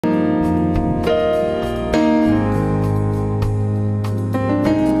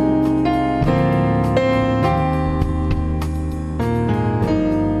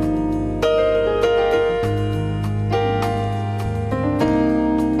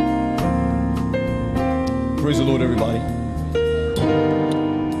Praise the Lord, everybody.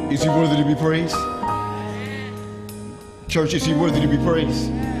 Is he worthy to be praised? Church, is he worthy to be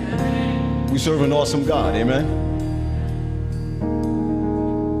praised? We serve an awesome God, amen?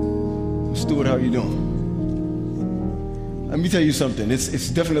 Stuart, how are you doing? Let me tell you something. It's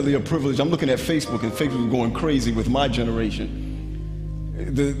definitely a privilege. I'm looking at Facebook, and Facebook is going crazy with my generation.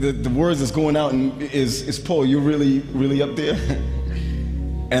 The words that's going out is Paul, you're really up there?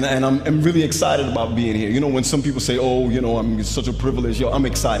 And I'm really excited about being here. You know, when some people say, oh, you know, it's such a privilege, yo, I'm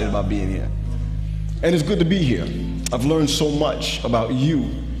excited about being here. And it's good to be here. I've learned so much about you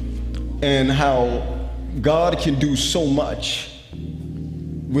and how God can do so much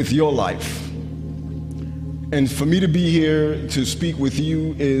with your life. And for me to be here to speak with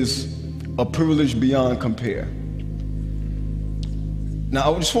you is a privilege beyond compare.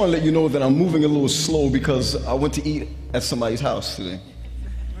 Now, I just want to let you know that I'm moving a little slow because I went to eat at somebody's house today.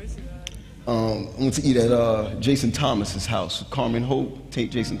 I went to eat at Jason Thomas's house. Carmen Hope,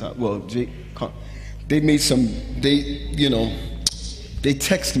 Jason Thomas. Well, they made some. They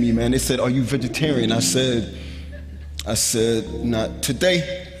texted me, man. They said, "Are you vegetarian?" I said, "Not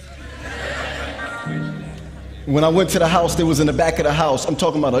today." When I went to the house, they was in the back of the house. I'm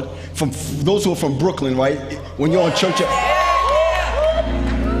talking about from those who are from Brooklyn, right? When you're on church.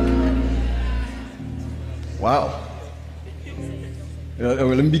 Wow.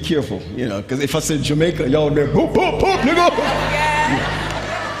 Let me be careful, you know, because if I said Jamaica, y'all there, boop, boop, boop, nigga.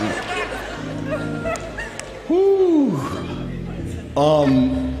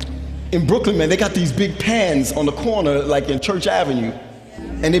 In Brooklyn, man, they got these big pans on the corner, like in Church Avenue,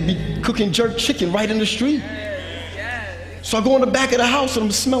 and they be cooking jerk chicken right in the street. So I go in the back of the house and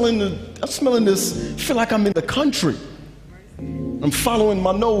I'm smelling this, feel like I'm in the country. I'm following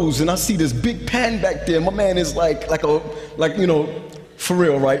my nose and I see this big pan back there. My man is like you know, for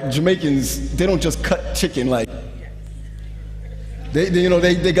real, right? Jamaicans, they don't just cut chicken like,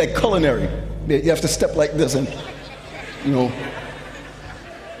 they got culinary. You have to step like this and, you know,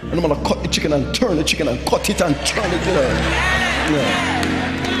 and I'm gonna cut the chicken and turn the chicken and cut it and turn it, you know.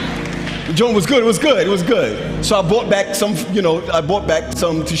 Yeah. The joint was good, it was good. So I brought back some,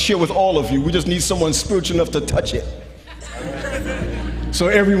 to share with all of you. We just need someone spiritual enough to touch it, so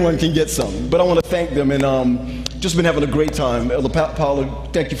everyone can get some. But I want to thank them, and just been having a great time. Elder Paula,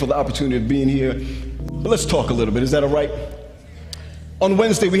 thank you for the opportunity of being here. But let's talk a little bit, is that all right? On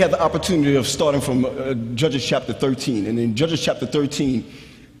Wednesday, we had the opportunity of starting from Judges chapter 13. And in Judges chapter 13,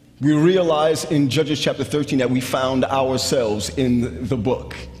 we realized in Judges chapter 13 that we found ourselves in the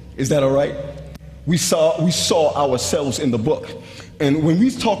book. Is that all right? We saw ourselves in the book. And when we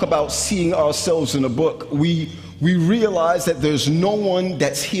talk about seeing ourselves in the book, we realize that there's no one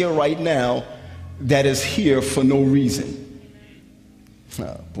that's here right now that is here for no reason.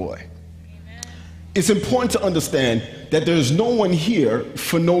 Oh, boy. It's important to understand that there's no one here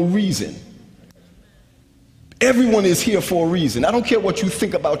for no reason. Everyone is here for a reason. I don't care what you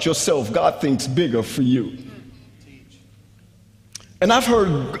think about yourself. God thinks bigger for you. And I've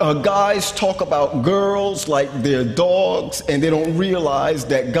heard guys talk about girls like they're dogs, and they don't realize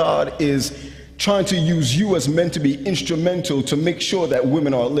that God is trying to use you as men to be instrumental to make sure that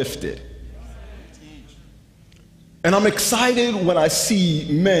women are lifted. And I'm excited when I see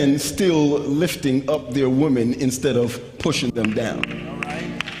men still lifting up their women instead of pushing them down.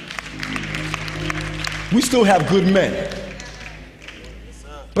 We still have good men.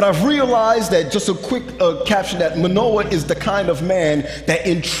 But I've realized that, just a quick caption, that Manoah is the kind of man that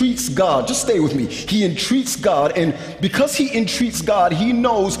entreats God. Just stay with me. He entreats God, and because he entreats God, he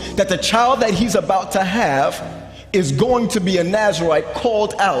knows that the child that he's about to have is going to be a Nazarite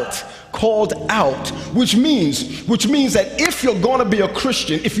called out, which means that if you're going to be a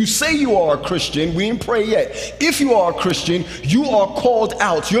Christian, if you say you are a Christian, we didn't pray yet, if you are a Christian, you are called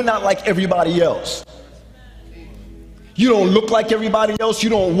out. You're not like everybody else. You don't look like everybody else. You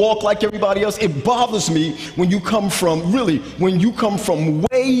don't walk like everybody else. It bothers me when you come from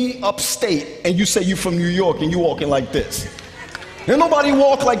way upstate and you say you're from New York and you're walking like this. Ain't nobody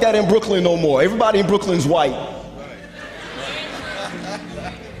walk like that in Brooklyn no more. Everybody in Brooklyn's white.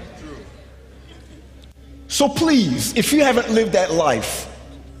 So please, if you haven't lived that life,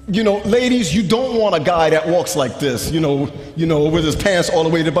 ladies, you don't want a guy that walks like this, with his pants all the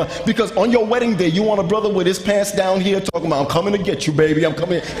way to the bottom. Because on your wedding day, you want a brother with his pants down here talking about, I'm coming to get you, baby, I'm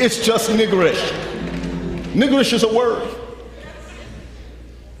coming. It's just niggerish. Niggerish is a word.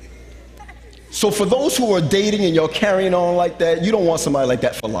 So for those who are dating and you're carrying on like that, you don't want somebody like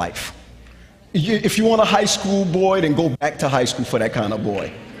that for life. If you want a high school boy, then go back to high school for that kind of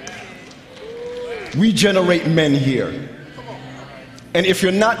boy. We generate men here. And if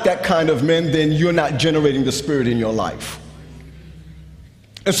you're not that kind of man, then you're not generating the Spirit in your life.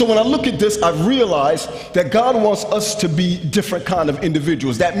 And so when I look at this, I've realized that God wants us to be different kind of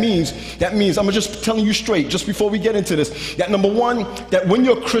individuals. That means I'm just telling you straight, just before we get into this, that number one, that when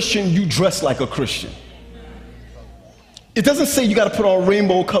you're a Christian, you dress like a Christian. It doesn't say you got to put on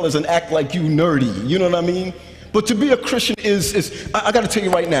rainbow colors and act like you nerdy, you know what I mean? But to be a Christian I got to tell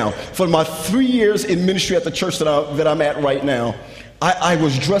you right now, for my 3 years in ministry at the church that I'm at right now, I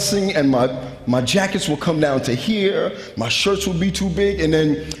was dressing and my jackets will come down to here, my shirts will be too big, and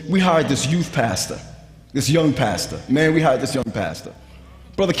then we hired this youth pastor, this young pastor. Man, we hired this young pastor.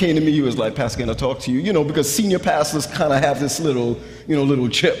 Brother came to me, he was like, Pastor, can I talk to you? You know, because senior pastors kind of have this little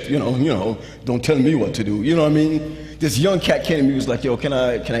chip, you know, don't tell me what to do, you know what I mean? This young cat came to me, he was like, yo, can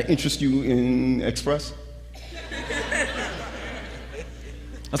I interest you in Express?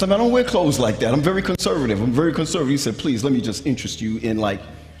 I said, man, I don't wear clothes like that. I'm very conservative. He said, please, let me just interest you in let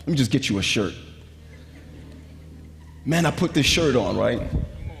me just get you a shirt. Man, I put this shirt on, right?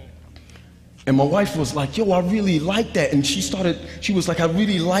 And my wife was like, yo, I really like that. And she was like, I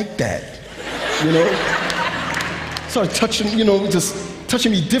really like that. You know? Started touching, just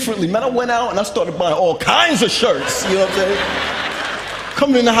touching me differently. Man, I went out and I started buying all kinds of shirts, you know what I'm saying?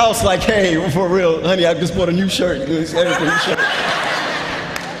 Coming in the house like, hey, for real, honey, I just bought a new shirt.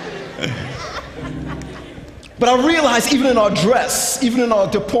 But I realized even in our dress, even in our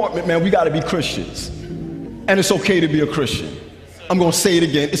deportment, man, we got to be Christians. And it's okay to be a Christian. I'm going to say it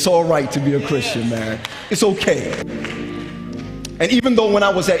again. It's all right to be a Christian, man. It's okay. And even though when I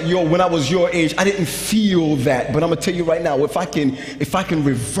was your age, I didn't feel that. But I'm going to tell you right now, if I can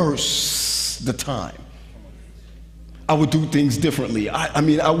reverse the time, I would do things differently. I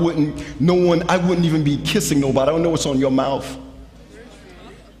wouldn't even be kissing nobody. I don't know what's on your mouth.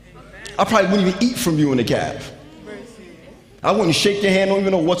 I probably wouldn't even eat from you in the cab. I wouldn't shake your hand, don't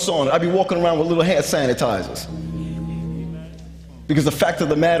even know what's on it. I'd be walking around with little hand sanitizers. Because the fact of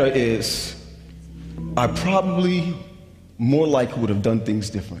the matter is, I probably more likely would have done things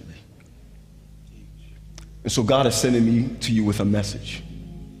differently. And so God is sending me to you with a message.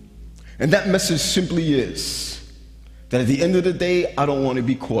 And that message simply is that at the end of the day, I don't want to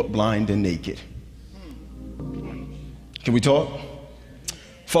be caught blind and naked. Can we talk?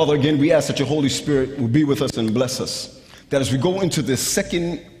 Father, again, we ask that your Holy Spirit will be with us and bless us. That as we go into the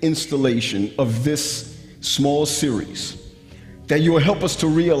second installation of this small series, that you will help us to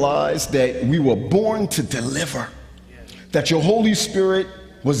realize that we were born to deliver. That your Holy Spirit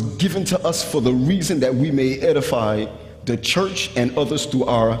was given to us for the reason that we may edify the church and others through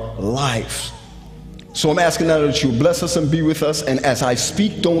our lives. So I'm asking now that you bless us and be with us. And as I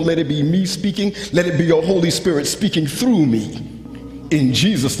speak, don't let it be me speaking. Let it be your Holy Spirit speaking through me. In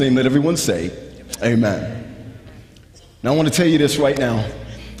Jesus' name, let everyone say, amen. Now I want to tell you this right now.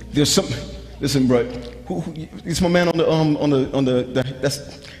 There's something. Listen, bro. It's my man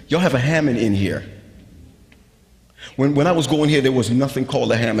y'all have a Hammond in here. When I was going here, there was nothing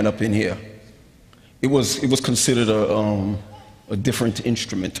called a Hammond up in here. It was considered a different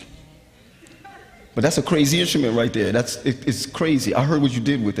instrument. But that's a crazy instrument right there. It's crazy. I heard what you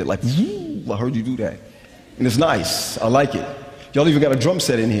did with it. Like, woo, I heard you do that. And it's nice. I like it. Y'all even got a drum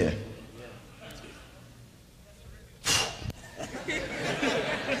set in here.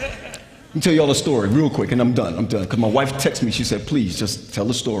 Let me tell y'all a story real quick, and I'm done. Because my wife texted me. She said, please, just tell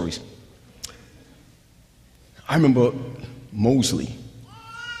the stories. I remember Mosley.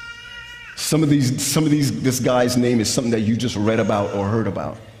 This guy's name is something that you just read about or heard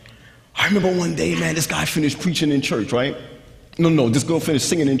about. I remember one day, man, this guy finished preaching in church, right? No, this girl finished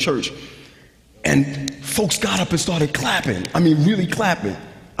singing in church. And folks got up and started clapping. I mean, really clapping.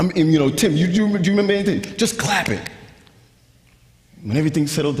 Tim, do you remember anything? Just clapping. When everything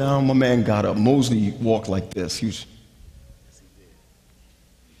settled down, my man got up. Mosley walked like this. He was...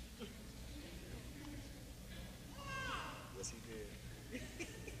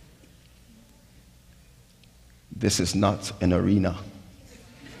 This is not an arena.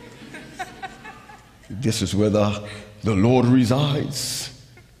 This is where the Lord resides.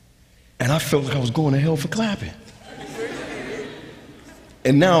 And I felt like I was going to hell for clapping.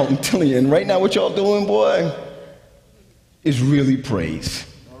 And now I'm telling you, and right now what y'all doing, boy, is really praise.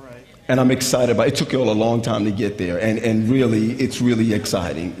 And I'm excited about it. It took y'all a long time to get there. And really, it's really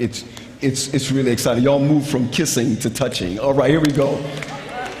exciting. It's really exciting. Y'all moved from kissing to touching. All right, here we go.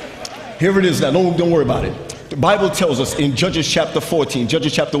 Here it is now. Don't worry about it. The Bible tells us in Judges chapter 14.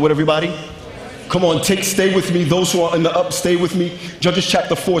 Judges chapter what, everybody? Come on, stay with me. Those who are in the up, stay with me. Judges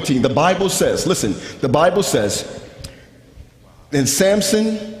chapter 14. The Bible says, listen, the Bible says, and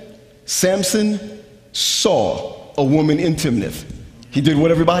Samson saw a woman in Timnath, He did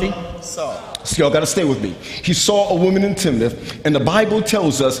what, everybody? So y'all got to stay with me. He saw a woman in Timnath, and the Bible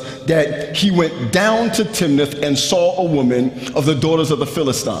tells us that he went down to Timnath and saw a woman of the daughters of the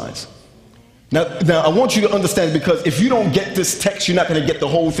Philistines. Now I want you to understand, because if you don't get this text, you're not going to get the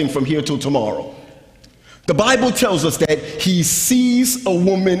whole thing from here till tomorrow. The Bible tells us that he sees a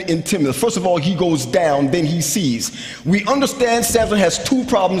woman in Timnath. First of all, he goes down, then he sees. We understand Samson has two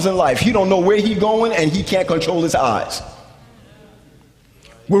problems in life. He don't know where he's going, and he can't control his eyes.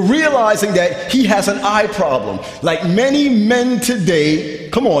 We're realizing that he has an eye problem. Like many men today,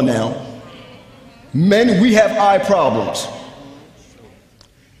 come on now, men, we have eye problems.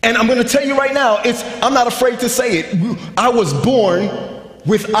 And I'm going to tell you right now, I'm not afraid to say it. I was born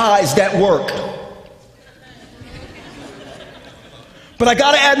with eyes that work. But I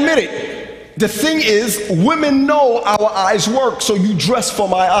got to admit it. The thing is, women know our eyes work, so you dress for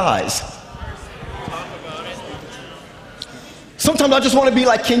my eyes. Sometimes I just want to be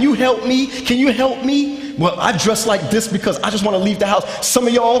like, can you help me? Can you help me? Well, I dress like this because I just want to leave the house. Some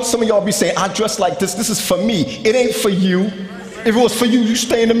of y'all be saying, I dress like this. This is for me. It ain't for you. If it was for you, you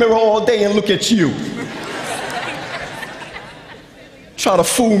stay in the mirror all day and look at you. Try to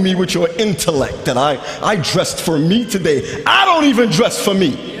fool me with your intellect that I dressed for me today. I don't even dress for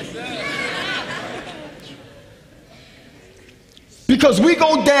me. Because we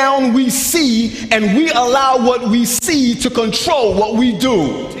go down, we see, and we allow what we see to control what we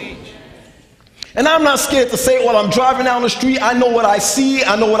do. And I'm not scared to say it while I'm driving down the street. I know what I see,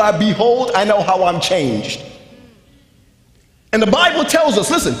 I know what I behold, I know how I'm changed. And the Bible tells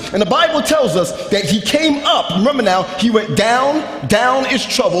us, listen, and the Bible tells us that he came up. Remember now, he went down, down is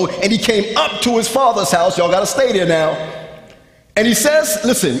trouble, and he came up to his father's house. Y'all got to stay there now. And he says,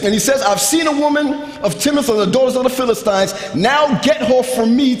 listen, and he says, I've seen a woman of Timnath of the daughters of the Philistines. Now get her for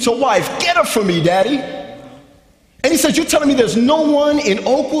me to wife. Get her for me, Daddy. And he says, you're telling me there's no one in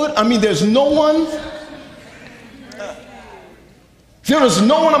Oakwood? I mean, there's no one? There is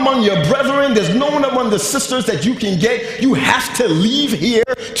no one among your brethren. There's no one among the sisters that you can get. You have to leave here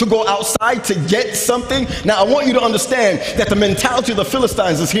to go outside to get something. Now, I want you to understand that the mentality of the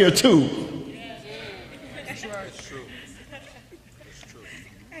Philistines is here too.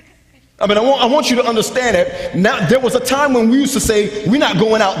 I mean, I want you to understand that. Now, there was a time when we used to say, we're not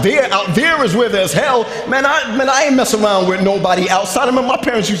going out there. Out there is where there's hell. Man, I ain't messing around with nobody outside. I remember my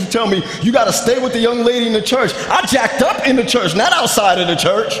parents used to tell me, you got to stay with the young lady in the church. I jacked up in the church, not outside of the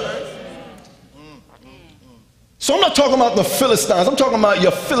church. So I'm not talking about the Philistines. I'm talking about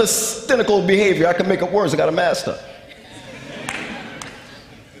your philistinical behavior. I can make up words. I got a master.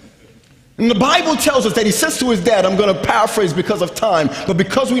 And the Bible tells us that he says to his dad, I'm going to paraphrase because of time, but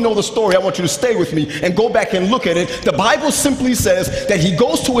because we know the story, I want you to stay with me and go back and look at it. The Bible simply says that he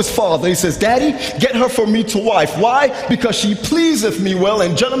goes to his father. He says, Daddy, get her for me to wife. Why? Because she pleaseth me well.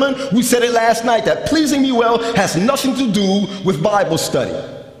 And gentlemen, we said it last night, that pleasing me well has nothing to do with Bible study.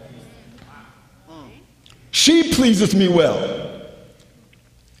 She pleaseth me well.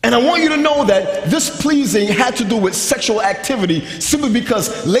 And I want you to know that this pleasing had to do with sexual activity, simply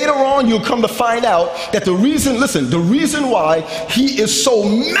because later on you'll come to find out that the reason why he is so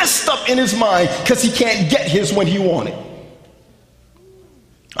messed up in his mind, because he can't get his when he wanted.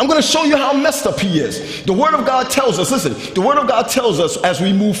 I'm going to show you how messed up he is. The Word of God tells us, listen, the Word of God tells us as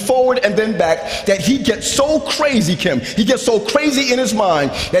we move forward and then back, that he gets so crazy, Kim, he gets so crazy in his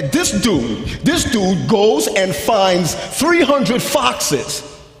mind that this dude goes and finds 300 foxes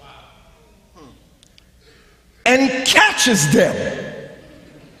and catches them.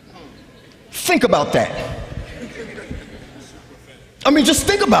 Think about that. I mean, just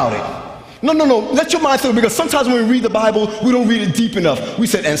think about it. No, let your mind think, because sometimes when we read the Bible, we don't read it deep enough. We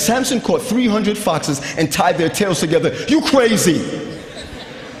said, and Samson caught 300 foxes and tied their tails together. You crazy.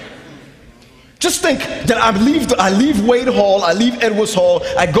 Just think that I leave Wade Hall, I leave Edwards Hall,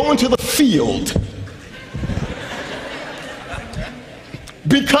 I go into the field.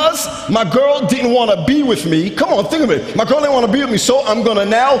 Because my girl didn't want to be with me. Come on, think of it. My girl didn't want to be with me, so I'm going to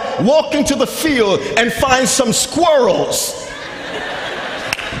now walk into the field and find some squirrels.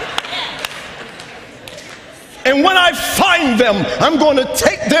 And when I find them, I'm going to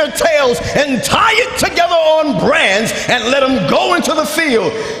take their tails and tie it together on brands and let them go into the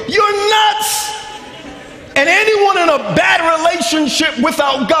field. You're nuts. And anyone in a bad relationship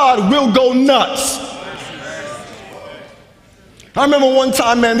without God will go nuts. I remember one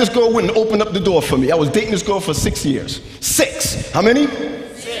time, man, this girl wouldn't open up the door for me. I was dating this girl for 6 years. 6. How many?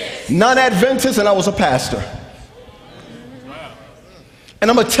 6. Non-Adventist, and I was a pastor. And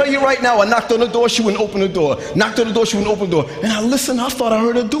I'm going to tell you right now, I knocked on the door, she wouldn't open the door. Knocked on the door, she wouldn't open the door. And I listened, I thought I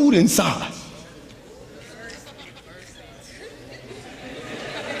heard a dude inside.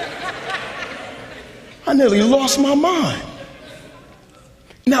 I nearly lost my mind.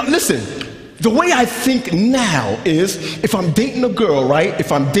 Now listen, the way I think now is, if I'm dating a girl, right?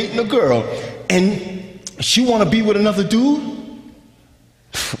 If I'm dating a girl and she want to be with another dude,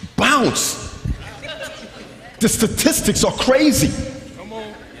 bounce. The statistics are crazy.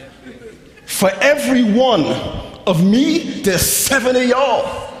 For every one of me, there's 7 of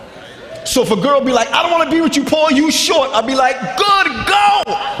y'all. So if a girl be like, I don't want to be with you, Paul, you short, I'll be like, good, go.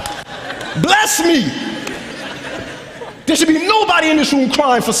 Bless me. There should be nobody in this room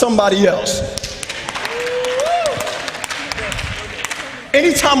crying for somebody else.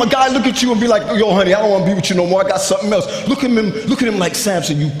 Anytime a guy look at you and be like, yo, honey, I don't want to be with you no more, I got something else. Look at him like,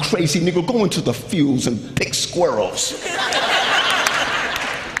 Samson, you crazy nigga, go into the fields and pick squirrels.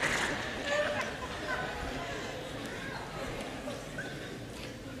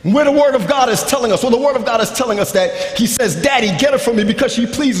 Where the Word of God is telling us, well, the Word of God is telling us that He says, Daddy, get her for me because she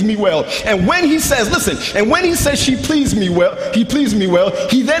pleased me well. And when He says, listen, and when He says she pleased me well, He pleased me well,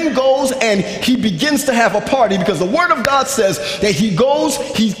 He then goes and He begins to have a party, because the Word of God says that He goes,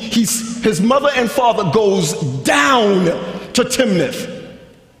 his mother and father goes down to Timnath.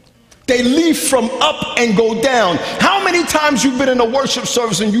 They leave from up and go down. How many times you've been in a worship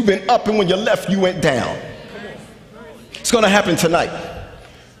service and you've been up, and when you left, you went down? It's going to happen tonight.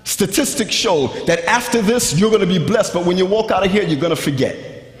 Statistics show that after this, you're going to be blessed, but when you walk out of here, you're going to forget.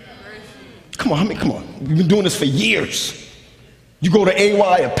 Come on, come on. We've been doing this for years. You go to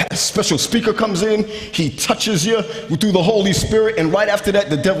AY, a special speaker comes in, he touches you through the Holy Spirit, and right after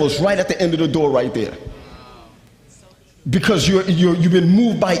that, the devil's right at the end of the door right there. Because you've been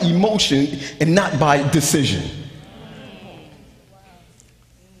moved by emotion and not by decision.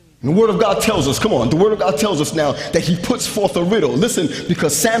 And the Word of God tells us, come on, the Word of God tells us now that He puts forth a riddle. Listen,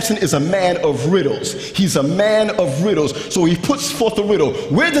 because Samson is a man of riddles. He's a man of riddles. So he puts forth a riddle.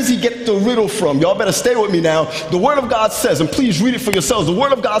 Where does he get the riddle from? Y'all better stay with me now. The Word of God says, and please read it for yourselves. The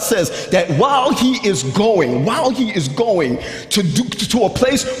Word of God says that while he is going to a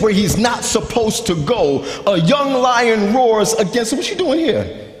place where he's not supposed to go, a young lion roars against him. What you doing here?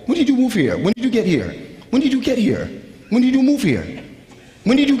 When did you move here? When did you get here? When did you get here? When did you move here?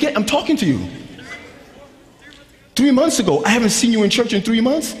 When did you get? I'm talking to you. 3 months ago. I haven't seen you in church in 3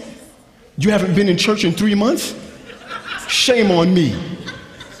 months. You haven't been in church in 3 months? Shame on me.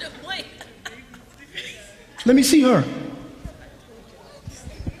 Let me see her.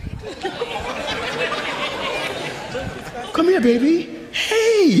 Come here, baby.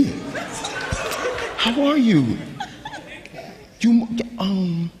 Hey. How are you? You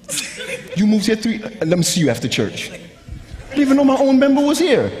moved here let me see you after church. I didn't even know my own member was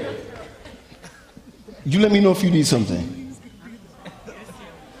here. You let me know if you need something.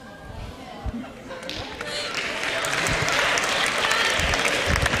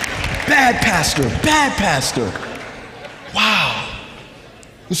 Bad pastor, bad pastor. Wow.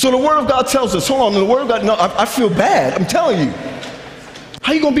 So the Word of God tells us, hold on, the Word of God, no, I feel bad, I'm telling you.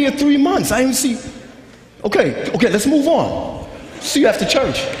 How you gonna be in 3 months? I didn't see. Okay, let's move on. See you after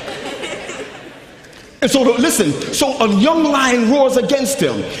church. And so, listen, so a young lion roars against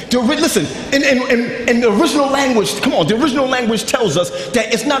him. Listen, in the original language, come on, the original language tells us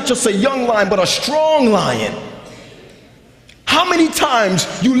that it's not just a young lion, but a strong lion. How many times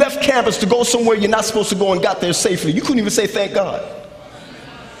you left campus to go somewhere you're not supposed to go and got there safely? You couldn't even say thank God.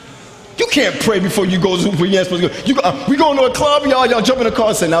 You can't pray before you go where you're not supposed to go. We going to a club, y'all jump in the car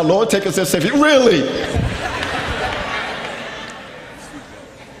and say, now Lord, take us there safely. Really?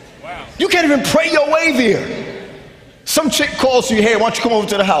 You can't even pray your way there. Some chick calls you, hey, why don't you come over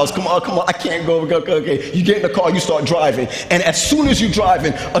to the house? Come on, I can't go. Okay. You get in the car, you start driving. And as soon as you're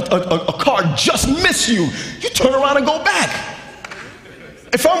driving, a car just missed you. You turn around and go back.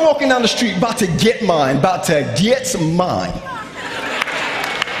 If I'm walking down the street about to get mine,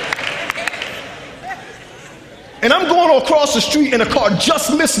 and I'm going across the street and a car just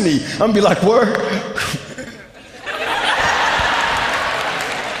missed me, I'm gonna be like, word?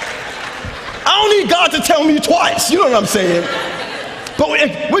 I don't need God to tell me twice, you know what I'm saying?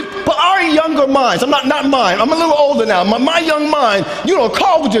 But our younger minds, I'm not mine, I'm a little older now, my young mind, you know, a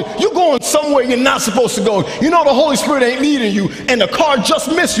car would you're going somewhere you're not supposed to go. You know the Holy Spirit ain't leading you, and the car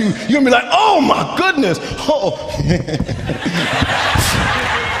just missed you. You're gonna be like, oh my goodness. Oh.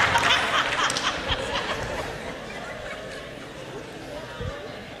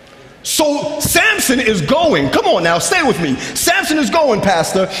 So Samson is going. Come on now, stay with me. Samson is going,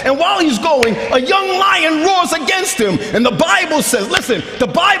 Pastor. And while he's going, a young lion roars against him. And the Bible says, listen, the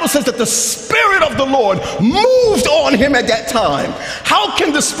Bible says that the Spirit of the Lord moved on him at that time. How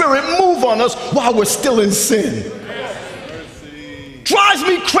can the Spirit move on us while we're still in sin? Drives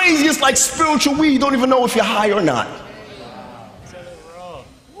me crazy. It's like spiritual weed. You don't even know if you're high or not.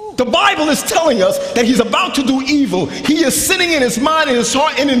 The Bible is telling us that he's about to do evil. He is sitting in his mind, in his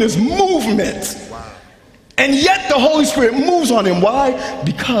heart, and in his movement. And yet the Holy Spirit moves on him. Why?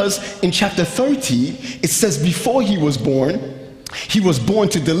 Because in chapter 30, it says before he was born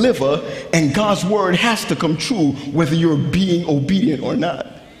to deliver, and God's word has to come true whether you're being obedient or not.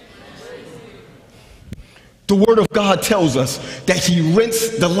 The word of God tells us that he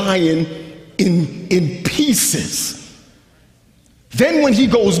rents the lion in pieces. Then when he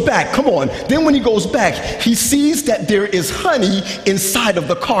goes back, he sees that there is honey inside of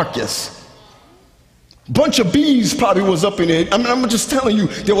the carcass. Bunch of bees probably was up in it. I'm just telling you,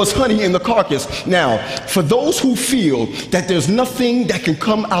 there was honey in the carcass. Now, for those who feel that there's nothing that can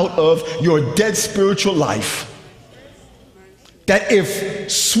come out of your dead spiritual life, that if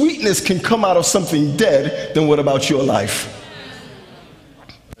sweetness can come out of something dead, then what about your life?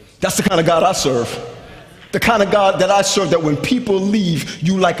 That's the kind of God I serve. The kind of God that I serve, that when people leave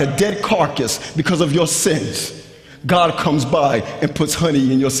you like a dead carcass because of your sins, God comes by and puts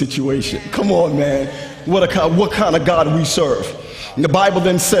honey in your situation. Come on, man. What kind of God we serve. And the Bible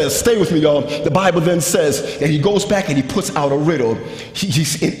then says, stay with me, y'all. The Bible then says that he goes back and he puts out a riddle.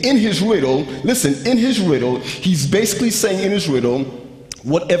 He's in his riddle, listen, in his riddle, he's basically saying in his riddle,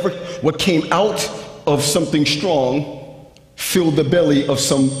 what came out of something strong filled the belly of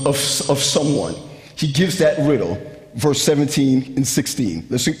someone. He gives that riddle, verse 17 and 16.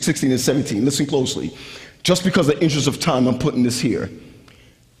 Listen, 16 and 17. Listen closely. Just because of the interest of time, I'm putting this here.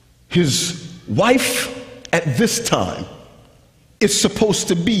 His wife at this time is supposed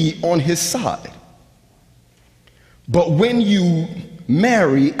to be on his side. But when you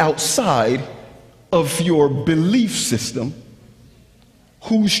marry outside of your belief system,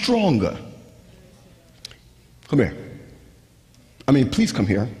 who's stronger? Come here. Please come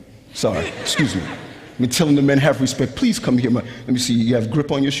here. Sorry, excuse me. I'm telling the men, have respect. Please come here. Let me see. You have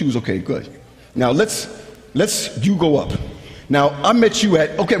grip on your shoes? Okay, good. Now you go up. Now I met you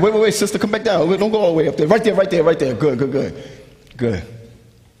at, okay, wait, sister, come back down. Don't go all the way up there. Right there. Good.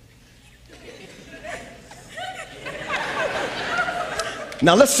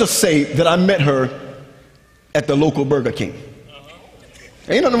 Now let's just say that I met her at the local Burger King.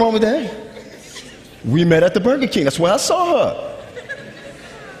 Ain't nothing wrong with that. We met at the Burger King. That's where I saw her.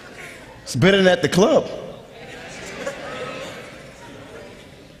 It's better than at the club.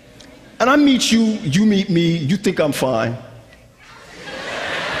 And I meet you, you meet me, you think I'm fine.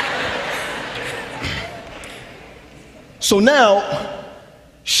 So now,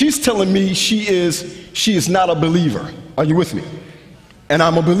 she's telling me she is not a believer. Are you with me? And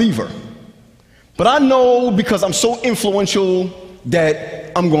I'm a believer. But I know, because I'm so influential,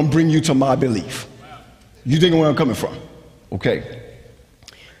 that I'm going to bring you to my belief. You think where I'm coming from? Okay.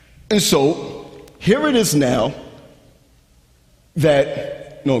 And so, here it is now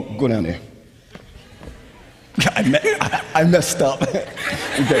that, no, go down there. I messed up.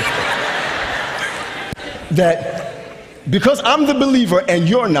 Okay. That because I'm the believer and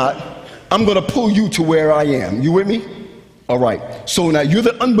you're not, I'm going to pull you to where I am. You with me? All right. So now you're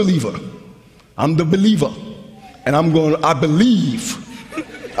the unbeliever. I'm the believer. And I believe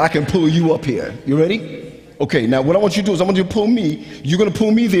I can pull you up here. You ready? Okay, now what I want you to do is I want you to pull me. You're going to pull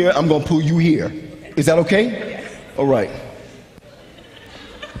me there. I'm going to pull you here. Is that okay? All right.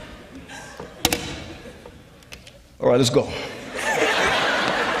 All right, let's go.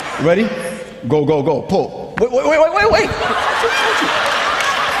 Ready? Go. Pull. Wait.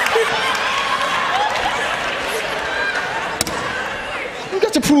 You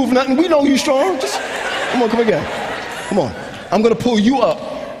got to prove nothing. We know you're strong. Just come again. Come on. I'm going to pull you up.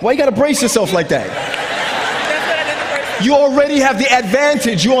 Why you got to brace yourself like that? You already have the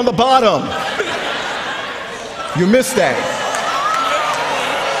advantage. You're on the bottom. You missed that.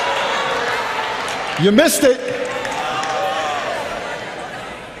 You missed it.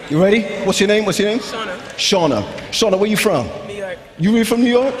 You ready? What's your name? Shauna, where you from? New York. You really from New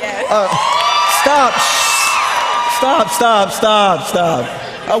York? Yeah. Stop.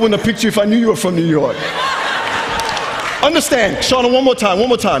 I wouldn't have picked you if I knew you were from New York. Understand, Shauna, one more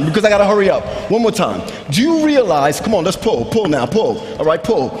time, because I gotta hurry up. One more time. Do you realize, come on, let's pull now, pull. All right,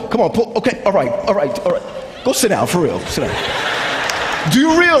 pull. Come on, pull. Okay, all right. Go sit down, for real, sit down. Do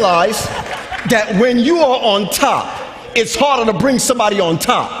you realize that when you are on top, it's harder to bring somebody on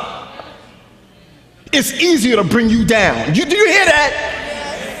top? It's easier to bring you down. Do you hear that?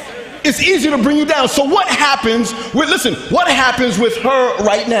 It's easier to bring you down. So what happens with her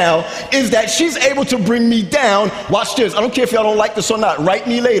right now is that she's able to bring me down. Watch this. I don't care if y'all don't like this or not. Write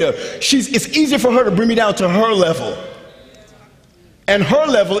me later. It's easier for her to bring me down to her level. and her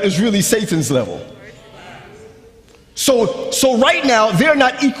level is really Satan's level. So right now, they're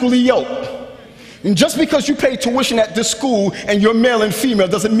not equally yoked. And just because you pay tuition at this school and you're male and female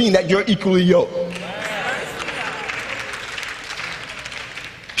doesn't mean that you're equally yoked.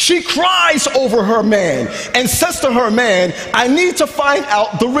 She cries over her man and says to her man, I need to find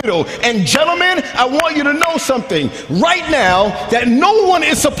out the riddle. And gentlemen, I want you to know something right now, that no one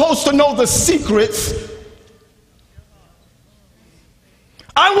is supposed to know the secrets.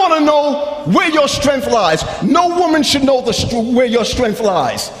 I want to know where your strength lies. No woman should know where your strength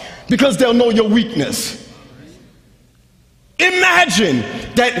lies, because they'll know your weakness. Imagine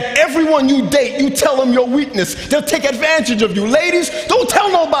that everyone you date, you tell them your weakness. They'll take advantage of you. Ladies, don't tell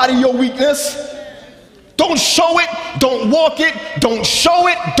nobody your weakness. Don't show it, don't walk it, don't show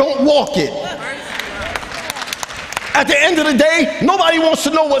it, don't walk it. At the end of the day, nobody wants to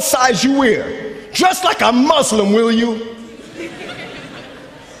know what size you wear. Dress like a Muslim, will you?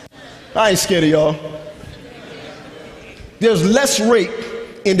 I ain't scared of y'all. There's less rape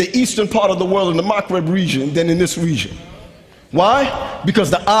in the eastern part of the world, in the Maghreb region, than in this region. Why? Because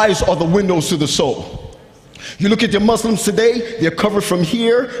the eyes are the windows to the soul. You look at the Muslims today, they're covered from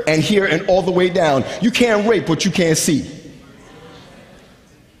here and all the way down. You can't rape what you can't see.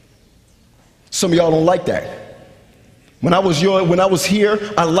 Some of y'all don't like that. When I was here,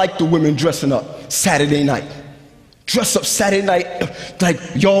 I liked the women dressing up Saturday night. Dress up Saturday night like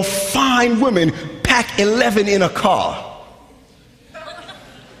y'all fine women, pack 11 in a car.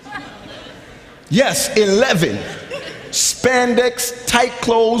 Yes, 11. Spandex, tight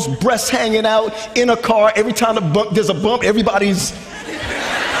clothes, breasts hanging out, in a car. Every time there's a bump, everybody's...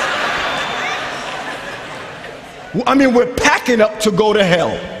 I mean, we're packing up to go to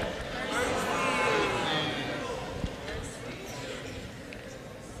hell.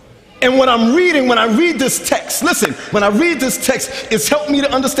 And when I read this text, listen, when I read this text, it's helped me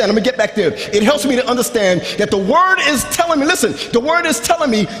to understand. Let me get back there. It helps me to understand that the word is telling me, listen, the word is telling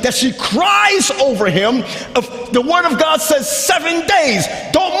me that she cries over him. The word of God says 7 days.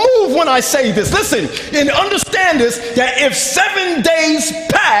 Don't move when I say this. Listen, and understand this, that if 7 days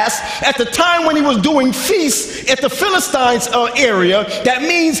passed at the time when he was doing feasts at the Philistines area, that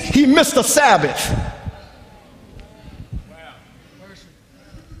means he missed the Sabbath.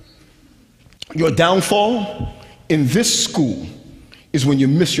 Your downfall in this school is when you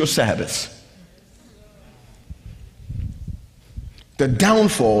miss your Sabbaths. The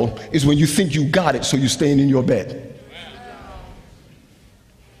downfall is when you think you got it, so you're staying in your bed.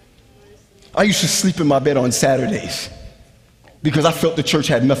 I used to sleep in my bed on Saturdays because I felt the church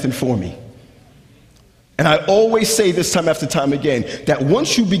had nothing for me. And I always say this time after time again, that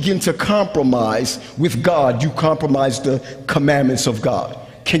once you begin to compromise with God, you compromise the commandments of God.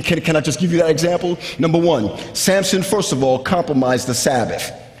 Can I just give you that example? Number one, Samson, first of all, compromised the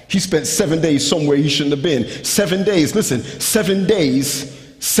Sabbath. He spent 7 days somewhere he shouldn't have been. 7 days, listen, 7 days,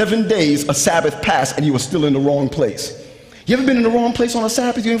 a Sabbath passed and he was still in the wrong place. You ever been in the wrong place on a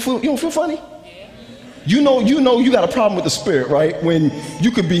Sabbath? You don't feel funny? You know you got a problem with the spirit, right? When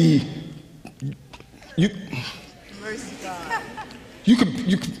you could be, you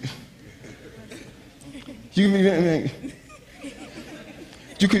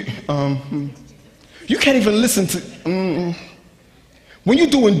can't even listen to, when you're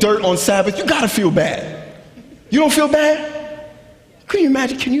doing dirt on Sabbath, you gotta feel bad. You don't feel bad? Can you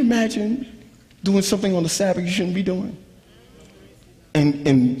imagine doing something on the Sabbath you shouldn't be doing? And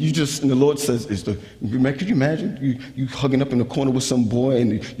the Lord says, could you imagine you hugging up in the corner with some boy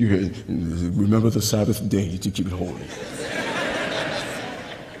and you hear, remember the Sabbath day to keep it holy.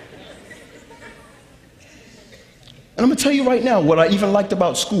 And I'm going to tell you right now what I even liked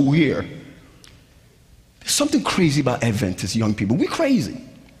about school here. There's something crazy about Adventist young people. We're crazy.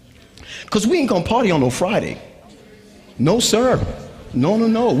 Because we ain't going to party on no Friday. No, sir.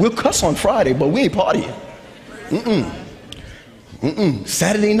 No. We'll cuss on Friday, but we ain't partying.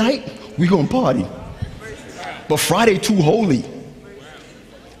 Saturday night, we going to party. But Friday too holy.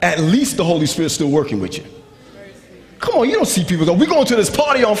 At least the Holy Spirit's still working with you. Come on, you don't see people go, we're going to this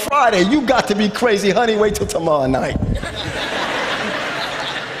party on Friday. You got to be crazy, honey. Wait till tomorrow night.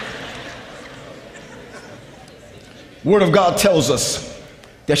 Word of God tells us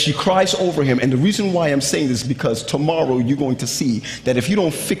that she cries over him. And the reason why I'm saying this is because tomorrow you're going to see that if you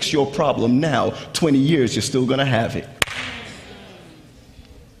don't fix your problem now, 20 years, you're still going to have it.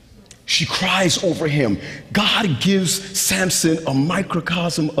 She cries over him. God gives Samson a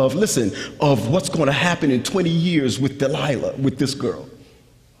microcosm of, listen, of what's going to happen in 20 years with Delilah, with this girl.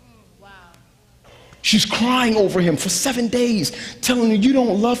 Wow. She's crying over him for 7 days, telling him, you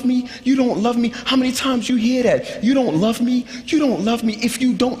don't love me, you don't love me. How many times you hear that? You don't love me, you don't love me. If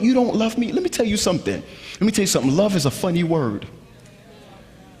you don't love me. Let me tell you something. Love is a funny word.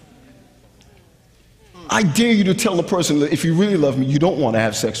 I dare you to tell a person that if you really love me, you don't want to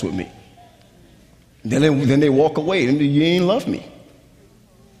have sex with me. Then they walk away and you ain't love me.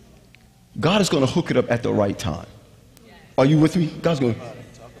 God is going to hook it up at the right time. Are you with me? God is going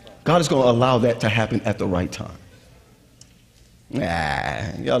to allow that to happen at the right time.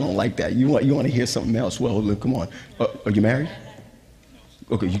 Y'all don't like that. You want to hear something else? Well, look, come on. Are you married?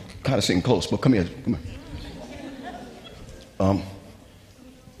 Okay, you kind of sitting close, but come here. Come here.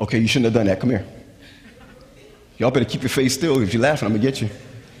 Okay, you shouldn't have done that. Come here. Y'all better keep your face still. If you're laughing, I'm going to get you.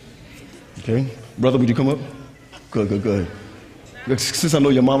 Okay? Brother, would you come up? Good. Since I know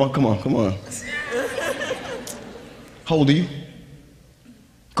your mama, come on. How old are you?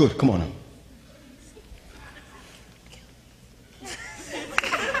 Good, come on now.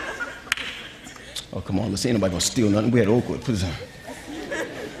 Oh, come on, let's ain't nobody gonna steal nothing. We had Oakwood, put this on.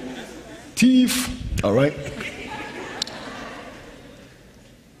 Thief, all right?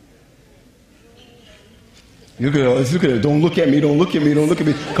 Look at it, don't look at me.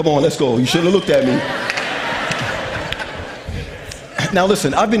 Come on, let's go. You shouldn't have looked at me. Now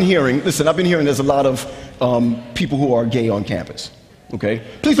listen, I've been hearing there's a lot of people who are gay on campus. Okay?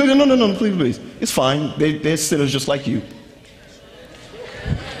 Please, no, please. It's fine. They're sinners just like you.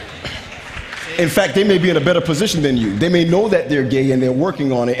 In fact, they may be in a better position than you. They may know that they're gay and they're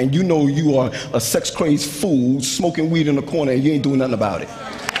working on it, and you know you are a sex-crazed fool smoking weed in the corner and you ain't doing nothing about it.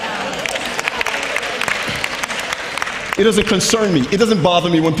 It doesn't concern me. It doesn't bother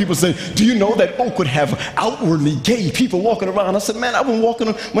me when people say, do you know that Oakwood have outwardly gay people walking around? I said, man, I've been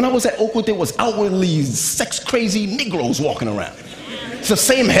walking, when I was at Oakwood, there was outwardly sex-crazy Negroes walking around. It's the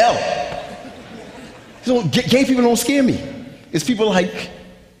same hell. So gay people don't scare me. It's people like,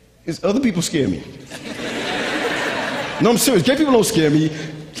 other people scare me. No, I'm serious. Gay people don't scare me.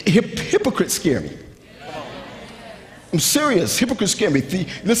 Hypocrites scare me. I'm serious. Hypocrites scare me.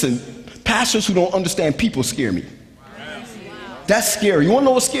 Listen, pastors who don't understand people scare me. That's scary. You want to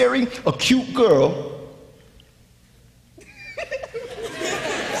know what's scary? A cute girl.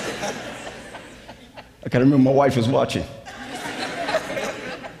 I can't remember, my wife is watching.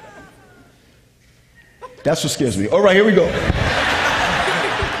 That's what scares me. All right, here we go.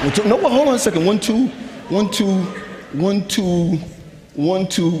 No, hold on a second. 1, 2, 1, 2, 1, 2, 1,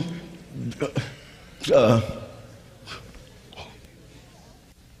 2.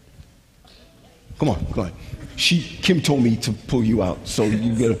 Come on. Kim told me to pull you out, so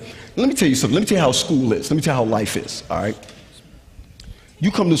you gotta. Let me tell you something. Let me tell you how school is. Let me tell you how life is. All right. You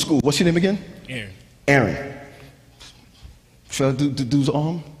come to school. What's your name again? Aaron. Should I do the dude's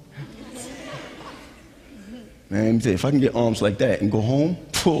arm? Man, let me tell you, if I can get arms like that and go home,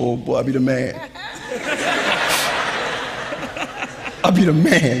 oh boy, I'll be the man. I'll be the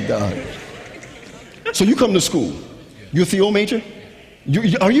man, dog. So you come to school. You're a Theo major?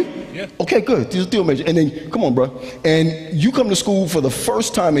 Are you? Yeah. Okay, good. You're a Theo major. And then, come on, bro. And you come to school for the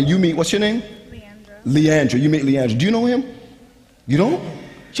first time and you meet, what's your name? Leandra. You meet Leandra. Do you know him? You don't?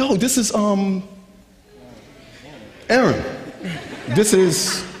 Yo, this is, Aaron. This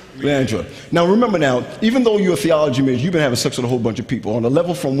is Leandra. Now, remember now, even though you're a theology major, you've been having sex with a whole bunch of people. On a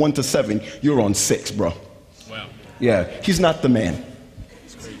level from 1 to 7, you're on 6, bro. Wow. Yeah, he's not the man.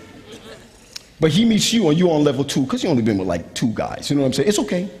 But he meets you and you're on level 2 because you've only been with like 2 guys. You know what I'm saying? It's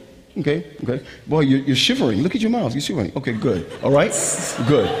okay. Okay. Boy, you're shivering. Look at your mouth. You're shivering. Okay, good. All right?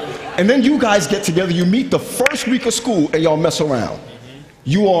 Good. And then you guys get together. You meet the first week of school and y'all mess around.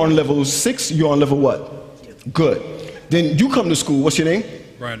 You are on level 6. You're on level what? Good. Then you come to school. What's your name?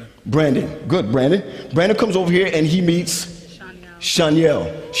 Brandon. Good, Brandon. Brandon comes over here and he meets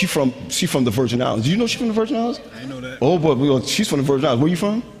Shanielle. She's from the Virgin Islands. Do you know she's from the Virgin Islands? I know that. Oh boy, she's from the Virgin Islands. Where are you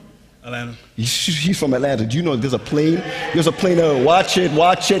from? Atlanta. She's from Atlanta. Do you know there's a plane? There's a plane. Watch it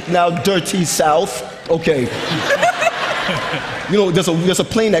now, dirty South. Okay. You know, there's a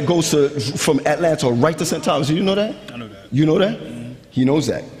plane that goes from Atlanta right to St. Thomas. Do you know that? I know that. You know that? Mm-hmm. He knows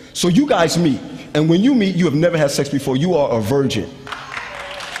that. So you guys meet, and when you meet, you have never had sex before. You are a virgin.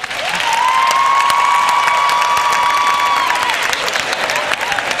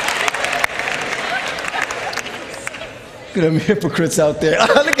 Look at them hypocrites out there.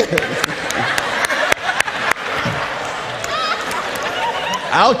 Look at them.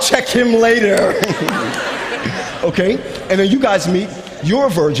 I'll check him later. Okay? And then you guys meet. You're a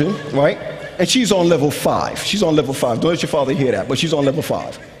virgin, right? And she's on level 5. She's on level 5. Don't let your father hear that, but she's on level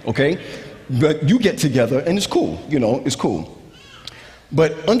 5. Okay? But you get together, and it's cool. You know, it's cool.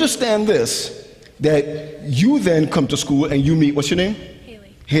 But understand this. that you then come to school and you meet, what's your name?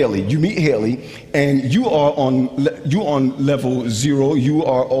 Haley. You meet Haley, and you are on level 0. You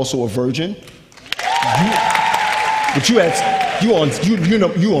are also a virgin. But you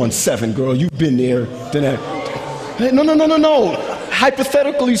on 7, girl. You've been there. No.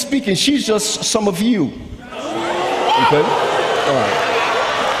 Hypothetically speaking, she's just some of you. Okay. All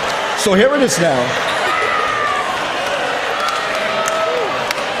right. So here it is now.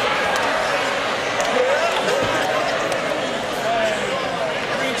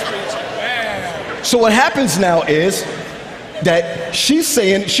 So what happens now is that she's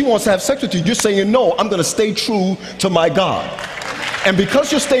saying she wants to have sex with you. You're saying, no, I'm going to stay true to my God. And because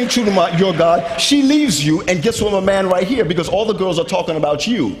you're staying true to your God, she leaves you and gets with a man right here because all the girls are talking about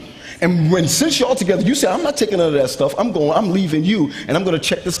you. And since you're all together, you say, I'm not taking none of that stuff. I'm leaving you, and I'm going to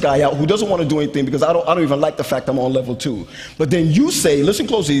check this guy out who doesn't want to do anything because I don't even like the fact I'm on level 2. But then you say, listen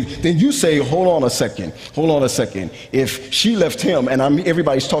closely, then you say, hold on a second. If she left him and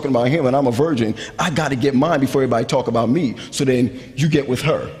everybody's talking about him and I'm a virgin, I got to get mine before everybody talk about me. So then you get with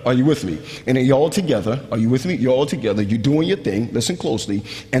her. Are you with me? And then you're all together. Are you with me? You're all together. You're doing your thing. Listen closely.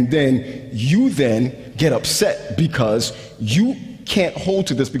 And then you then get upset because you can't hold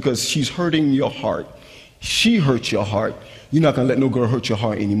to this because she's hurting your heart. She hurts your heart. You're not going to let no girl hurt your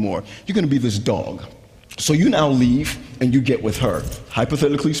heart anymore. You're going to be this dog. So you now leave and you get with her,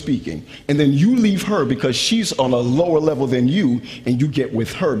 hypothetically speaking. And then you leave her because she's on a lower level than you, and you get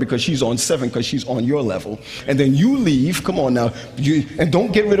with her because she's on 7 because she's on your level. And then you leave, come on now, and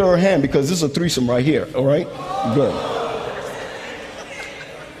don't get rid of her hand because this is a threesome right here, all right? Good.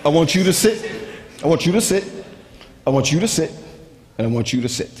 I want you to sit. I want you to sit. I want you to sit. And I want you to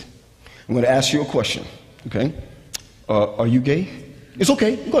sit. I'm going to ask you a question, okay? Are you gay? It's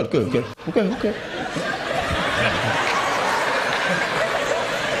okay. Good. Okay.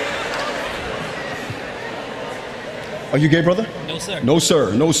 Are you gay, brother? No,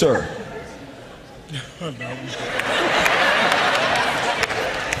 sir. No, sir.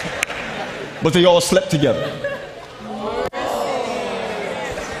 But they all slept together.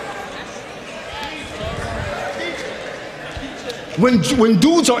 When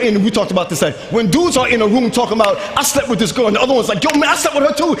dudes are in, we talked about this, when dudes are in a room talking about, I slept with this girl, and the other one's like, yo man, I slept with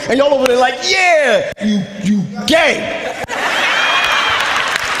her too, and y'all over there like, yeah, you gay.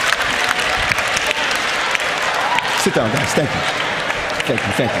 Sit down, guys. Thank you.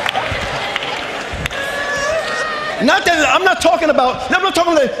 I'm not talking about,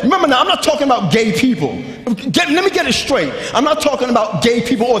 remember now, I'm not talking about gay people. Let me get it straight. I'm not talking about gay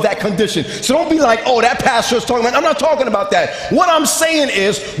people or that condition. So don't be like, oh, that pastor is talking about, I'm not talking about that. What I'm saying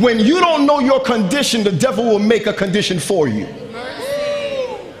is, when you don't know your condition, the devil will make a condition for you.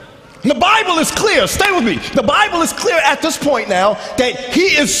 The Bible is clear. Stay with me. The Bible is clear at this point now that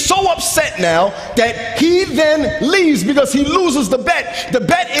he is so upset now that he then leaves because he loses the bet. The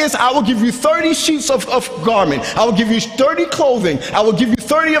bet is, I will give you 30 sheets of garment. I will give you 30 clothing. I will give you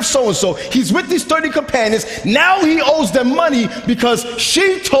 30 of so-and-so. He's with these 30 companions. Now he owes them money because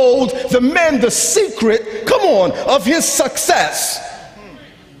she told the men the secret, come on, of his success.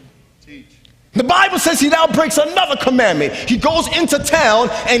 The Bible says he now breaks another commandment. He goes into town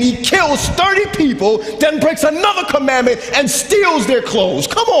and he kills 30 people, then breaks another commandment and steals their clothes.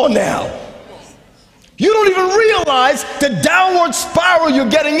 Come on now. You don't even realize the downward spiral you're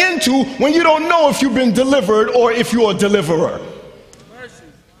getting into when you don't know if you've been delivered or if you're a deliverer.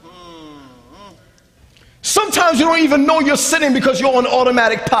 Sometimes you don't even know you're sinning because you're on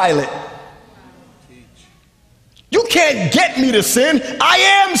automatic pilot. You can't get me to sin. I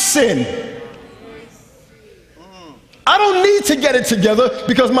am sin. I don't need to get it together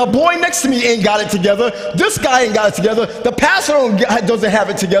because my boy next to me ain't got it together. This guy ain't got it together. The pastor doesn't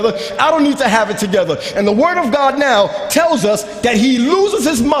have it together. I don't need to have it together. And the Word of God now tells us that he loses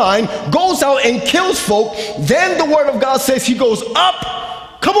his mind, goes out and kills folk. Then the Word of God says he goes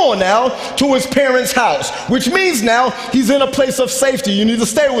up, come on now, to his parents' house, which means now he's in a place of safety. You need to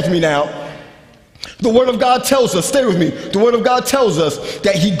stay with me now. The Word of God tells us, stay with me, the Word of God tells us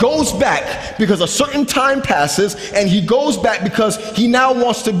that he goes back because a certain time passes, and he goes back because he now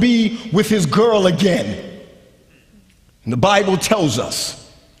wants to be with his girl again. And the Bible tells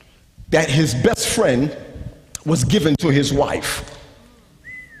us that his best friend was given to his wife.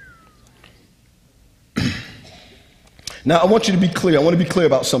 Now I want you to be clear. I want to be clear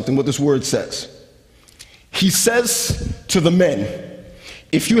about something, what this word says. He says to the men,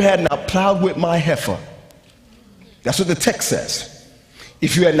 if you had not plowed with my heifer, that's what the text says.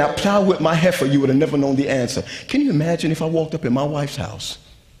 If you had not plowed with my heifer, you would have never known the answer. Can you imagine if I walked up in my wife's house,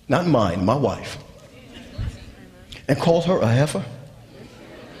 not mine, my wife, and called her a heifer?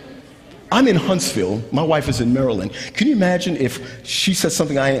 I'm in Huntsville. My wife is in Maryland. Can you imagine if she said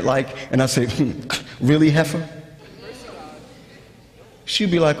something I ain't like, and I say, really, heifer? She'd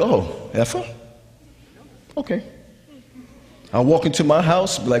be like, oh, heifer? Okay. I'll walk into my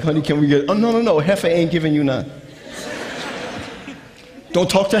house, be like, honey, can we get, oh, no, heifer ain't giving you none. Don't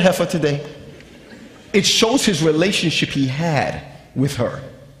talk to heifer today. It shows his relationship he had with her.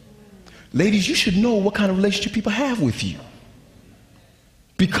 Ladies, you should know what kind of relationship people have with you.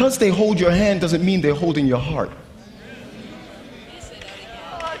 Because they hold your hand doesn't mean they're holding your heart.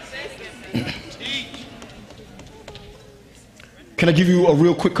 Can I give you a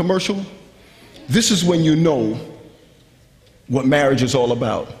real quick commercial? This is when you know what marriage is all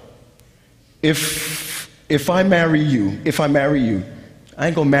about. If I marry you, I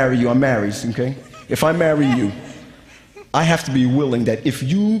ain't gonna marry you, I'm married, okay? If I marry you, I have to be willing that if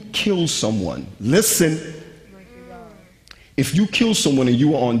you kill someone, listen, if you kill someone and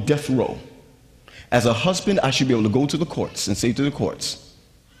you are on death row, as a husband, I should be able to go to the courts and say to the courts,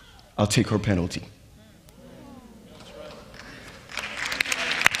 I'll take her penalty.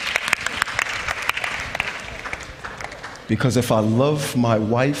 Because if I love my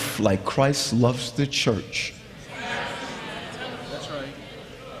wife like Christ loves the church, that's right.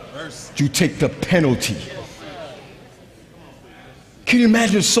 Verse. You take the penalty. Can you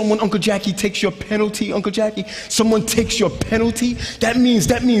imagine if someone, Uncle Jackie, takes your penalty, Uncle Jackie? Someone takes your penalty? That means,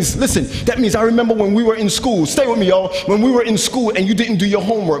 listen, that means I remember when we were in school, stay with me, y'all, when we were in school and you didn't do your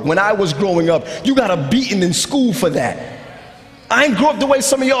homework, when I was growing up, you got a beating in school for that. I ain't grew up the way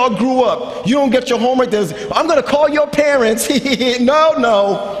some of y'all grew up. You don't get your homework, I'm gonna call your parents.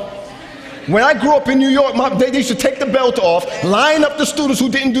 No. When I grew up in New York, they used to take the belt off, line up the students who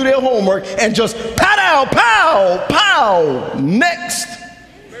didn't do their homework, and just pow, pow, pow, next.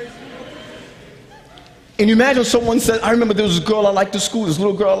 And you imagine someone said, I remember there was a girl I liked in school, this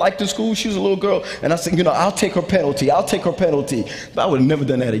little girl I liked in school, she was a little girl, and I said, you know, I'll take her penalty, but I would have never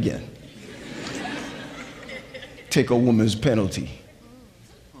done that again. Take a woman's penalty.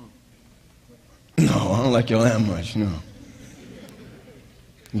 No, I don't like y'all that much, no.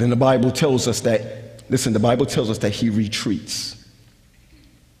 Then the Bible tells us that, listen, the Bible tells us that he retreats.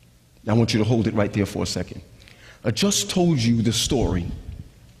 I want you to hold it right there for a second. I just told you the story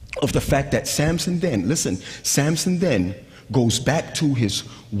of the fact that Samson then goes back to his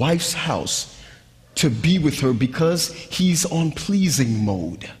wife's house to be with her because he's on pleasing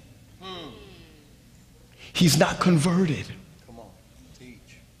mode. He's not converted. Come on,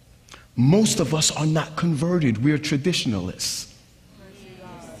 teach. Most of us are not converted. We're traditionalists.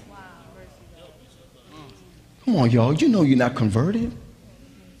 Come on, y'all. You know you're not converted.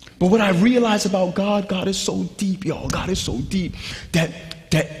 But what I realize about God, God is so deep, y'all. God is so deep that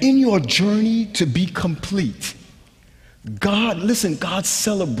in your journey to be complete, God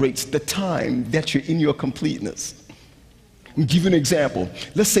celebrates the time that you're in your completeness. I'll give you an example.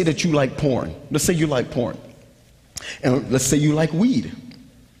 Let's say that you like porn. Let's say you like porn. And let's say you like weed.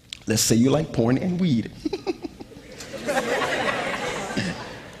 Let's say you like porn and weed.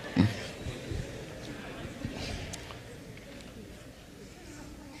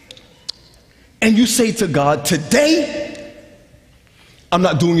 And you say to God, today, I'm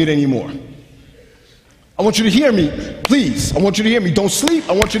not doing it anymore. I want you to hear me, please. I want you to hear me. Don't sleep.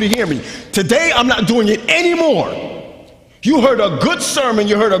 I want you to hear me. Today, I'm not doing it anymore. You heard a good sermon,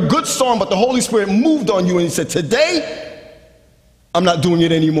 you heard a good song, but the Holy Spirit moved on you and he said, today, I'm not doing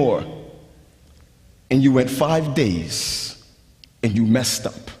it anymore. And you went 5 days and you messed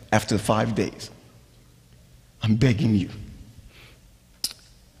up after 5 days. I'm begging you,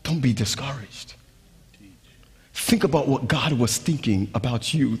 don't be discouraged. Think about what God was thinking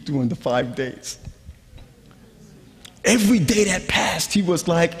about you during the 5 days. Every day that passed, he was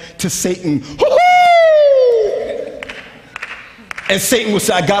like to Satan, hoo-hoo! And Satan would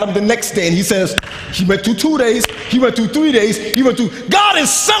say, I got him the next day. And he says, he went through 2 days, he went through 3 days, he went through. God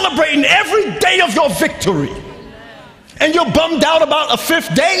is celebrating every day of your victory. And you're bummed out about a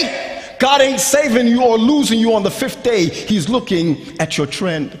 5th day? God ain't saving you or losing you on the 5th day. He's looking at your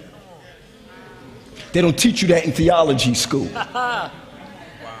trend. They don't teach you that in theology school.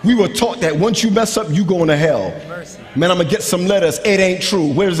 We were taught that once you mess up, you going to hell. Man, I'm going to get some letters. It ain't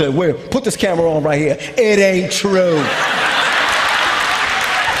true. Where's it? Where? Put this camera on right here. It ain't true.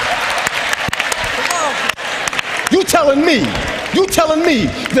 You telling me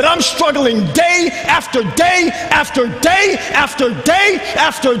that I'm struggling day after day after day after day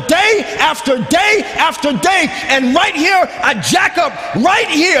after day after day after day, and right here I jack up, right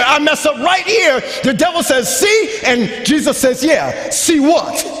here I mess up, right here the devil says see, and Jesus says yeah, see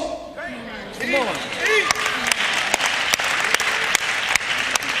what? Come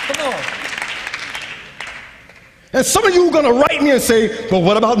on. And some of you are going to write me and say, but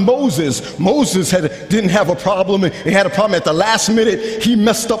what about Moses? Moses didn't have a problem. He had a problem at the last minute. He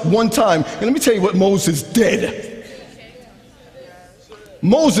messed up one time. And let me tell you what Moses did.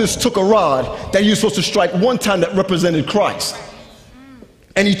 Moses took a rod that he was supposed to strike one time that represented Christ.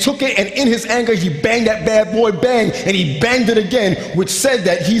 And he took it, and in his anger, he banged that bad boy, bang, and he banged it again, which said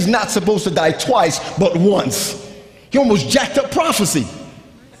that he's not supposed to die twice, but once. He almost jacked up prophecy.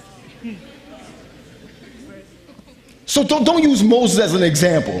 So don't use Moses as an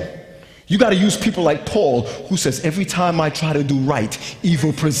example. You got to use people like Paul, who says, every time I try to do right,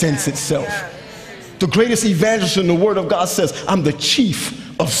 evil presents itself. The greatest evangelist in the Word of God says, I'm the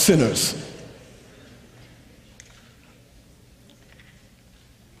chief of sinners.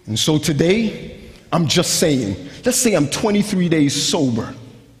 And so today, I'm just saying, let's say I'm 23 days sober.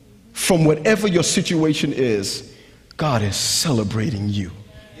 From whatever your situation is, God is celebrating you.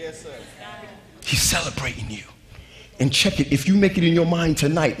 Yes, sir. He's celebrating you. And check it, if you make it in your mind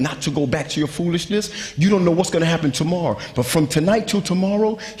tonight not to go back to your foolishness, you don't know what's going to happen tomorrow. But from tonight till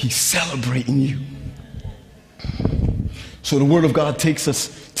tomorrow, he's celebrating you. So the Word of God tells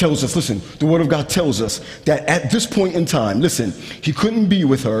us, listen, the Word of God tells us that at this point in time, listen, he couldn't be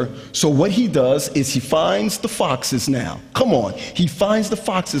with her. So what he does is he finds the foxes now. Come on, he finds the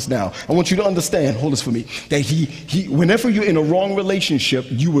foxes now. I want you to understand, hold this for me, that whenever you're in a wrong relationship,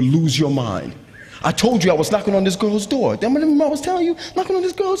 you will lose your mind. I told you I was knocking on this girl's door. Remember I was telling you, knocking on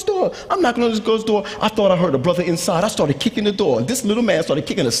this girl's door. I'm knocking on this girl's door. I thought I heard a brother inside. I started kicking the door. This little man started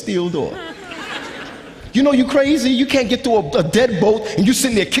kicking a steel door. You know you crazy. You can't get through a deadbolt and you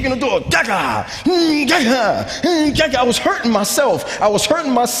sitting there kicking the door. Gaga, gaga, gaga. I was hurting myself. I was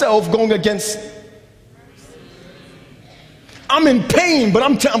hurting myself going against. I'm in pain, but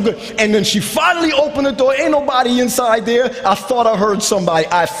I'm good. And then she finally opened the door. Ain't nobody inside there. I thought I heard somebody.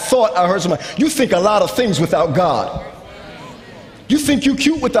 I thought I heard somebody. You think a lot of things without God. You think you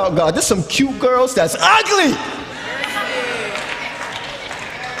cute without God. There's some cute girls that's ugly.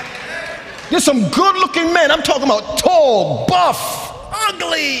 There's some good-looking men. I'm talking about tall, buff,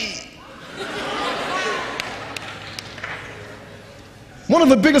 ugly. One of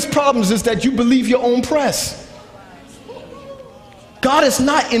the biggest problems is that you believe your own press. God is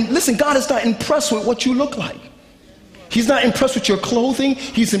not impressed with what you look like. He's not impressed with your clothing.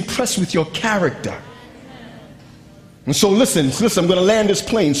 He's impressed with your character. And so listen, I'm going to land this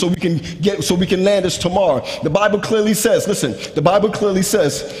plane so we can land this tomorrow. The Bible clearly says,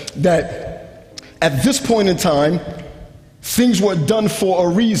 that at this point in time, things were done for a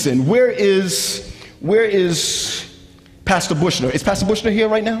reason. Where is Pastor Bushner? Is Pastor Bushner here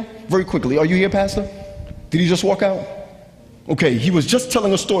right now? Very quickly. Are you here, Pastor? Did he just walk out? Okay, he was just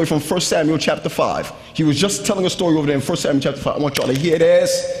telling a story from 1 Samuel chapter 5. He was just telling a story over there in 1 Samuel chapter 5. I want y'all to hear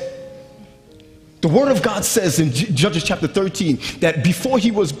this. The Word of God says in Judges chapter 13 that before he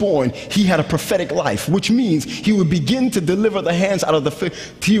was born, he had a prophetic life, which means he would begin to deliver them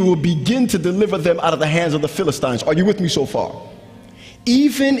out of the hands of the Philistines. Are you with me so far?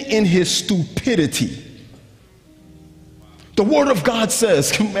 Even in his stupidity. The Word of God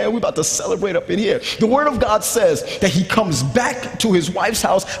says, man, we're about to celebrate up in here. The Word of God says that he comes back to his wife's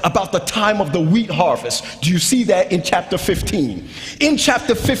house about the time of the wheat harvest. Do you see that in chapter 15? In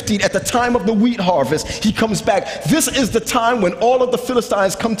chapter 15, at the time of the wheat harvest, he comes back. This is the time when all of the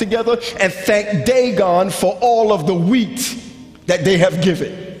Philistines come together and thank Dagon for all of the wheat that they have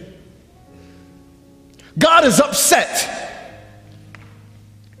given. God is upset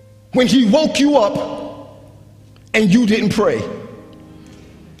when he woke you up and you didn't pray.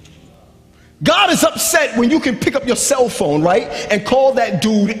 God is upset when you can pick up your cell phone, right, and call that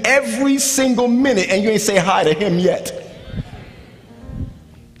dude every single minute and you ain't say hi to him yet.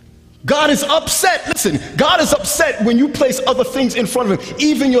 God is upset. Listen, God is upset when you place other things in front of him,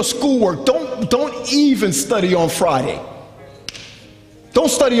 even your schoolwork. Don't even study on Friday.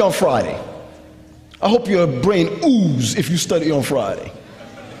 Don't study on Friday. I hope your brain oozes if you study on Friday.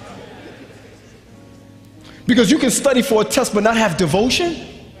 Because you can study for a test but not have devotion.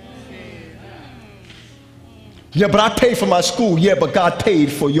 Yeah, but I paid for my school. Yeah, but God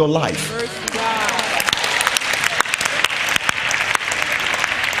paid for your life.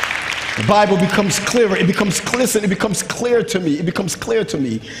 The Bible becomes clearer. It becomes clear. It becomes clear to me. It becomes clear to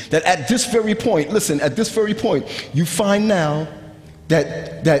me that at this very point, listen, at this very point, you find now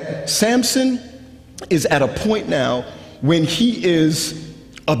that Samson is at a point now when he is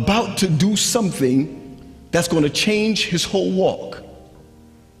about to do something that's going to change his whole walk.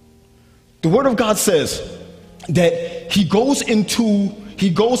 The Word of God says that he goes and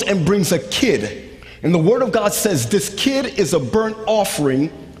brings a kid. And the Word of God says this kid is a burnt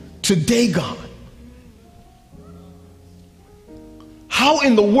offering to Dagon. how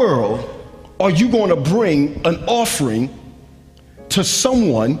in the world are you going to bring an offering to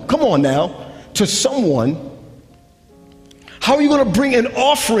someone? Come on now, to someone. How are you going to bring an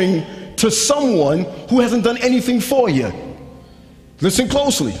offering to someone who hasn't done anything for you? Listen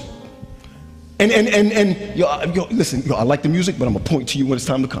closely. And listen, I like the music, but I'm going to point to you when it's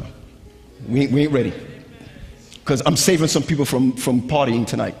time to come. We ain't ready. Because I'm saving some people from partying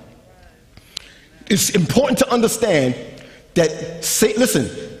tonight. It's important to understand that,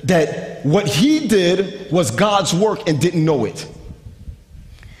 that what he did was God's work and didn't know it.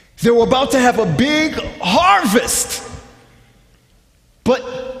 They were about to have a big harvest. But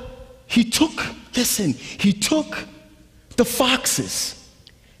he took the foxes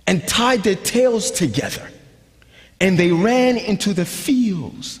and tied their tails together, and they ran into the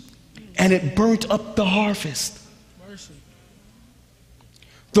fields, and it burnt up the harvest.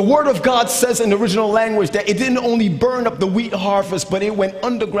 The word of God says in the original language that it didn't only burn up the wheat harvest, but it went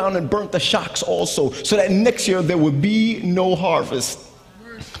underground and burnt the shocks also, so that next year there would be no harvest.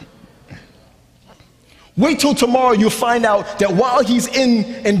 Wait till tomorrow, you'll find out that while he's in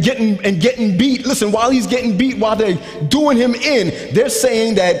and getting beat, while he's getting beat, while they're doing him in, they're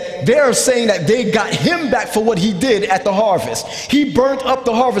saying that they got him back for what he did at the harvest. He burnt up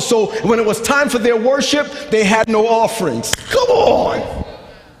the harvest, so when it was time for their worship, they had no offerings. Come on!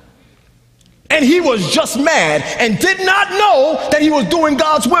 And he was just mad and did not know that he was doing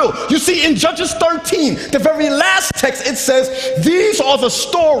God's will. You see, in Judges 13, the very last text, it says, these are the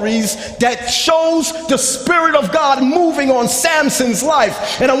stories that shows the Spirit of God moving on Samson's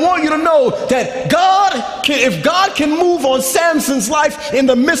life. And I want you to know that if God can move on Samson's life in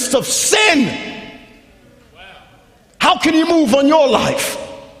the midst of sin, how can he move on your life?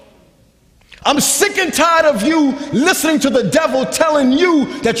 I'm sick and tired of you listening to the devil telling you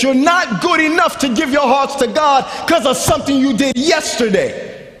that you're not good enough to give your hearts to God because of something you did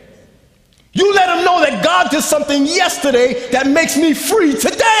yesterday. You let him know that God did something yesterday that makes me free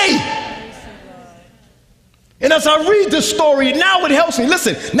today. And as I read this story, now it helps me.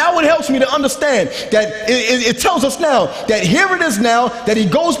 Listen, now it helps me to understand that it tells us now that here it is now that he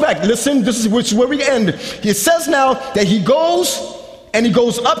goes back. Listen, this is where we end. It says now that he goes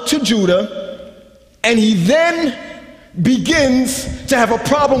up to Judah. And he then begins to have a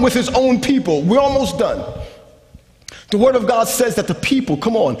problem with his own people. We're almost done. The word of God says that the people,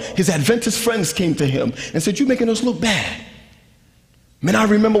 come on, his Adventist friends came to him and said, you're making us look bad. Man, I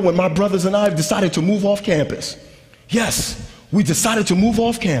remember when my brothers and I decided to move off campus. Yes, we decided to move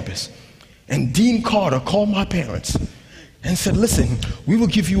off campus. And Dean Carter called my parents and said, listen, we will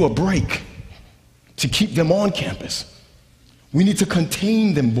give you a break to keep them on campus. We need to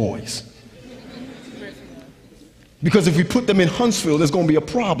contain them boys. Because if we put them in Huntsville, there's going to be a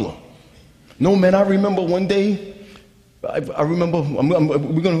problem. No, man, I remember one day, I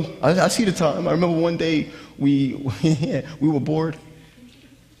see the time. I remember one day we were bored,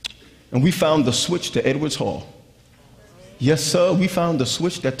 and we found the switch to Edwards Hall. Yes, sir, we found the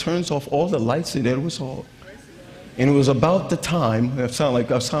switch that turns off all the lights at Edwards Hall. And it was about the time, I sound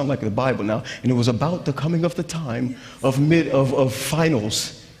like the Bible now, and it was about the coming of the time of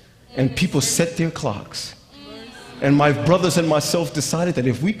finals, and people set their clocks. And my brothers and myself decided that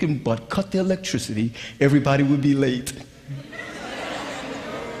if we can but cut the electricity, everybody would be late.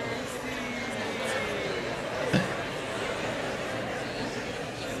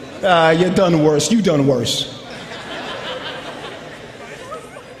 You done worse. You done worse.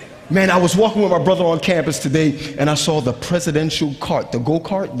 Man, I was walking with my brother on campus today, and I saw the presidential cart, the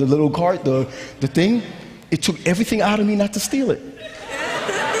go-kart, the little cart, the thing. It took everything out of me not to steal it.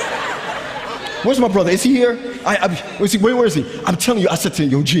 Where's my brother? Is he here? Where is he? I'm telling you, I said to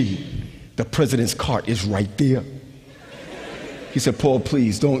him, yo, G, the president's cart is right there. He said, Paul,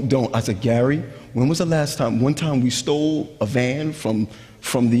 please, don't. I said, Gary, when was the last time? One time we stole a van from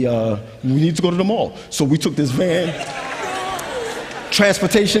the, we need to go to the mall. So we took this van,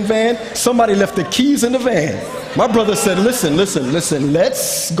 transportation van. Somebody left the keys in the van. My brother said, listen,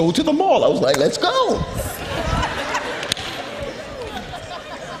 let's go to the mall. I was like, let's go.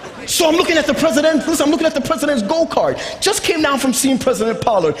 So I'm looking at the president's go-kart. Just came down from seeing President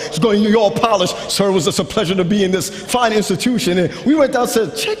Pollard. He's going, you're all polished. Sir, it was just a pleasure to be in this fine institution. And we went down and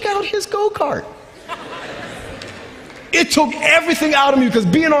said, check out his go-kart. It took everything out of me because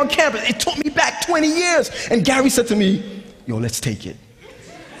being on campus, it took me back 20 years. And Gary said to me, yo, let's take it.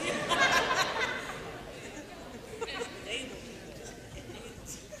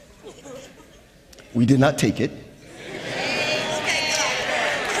 We did not take it.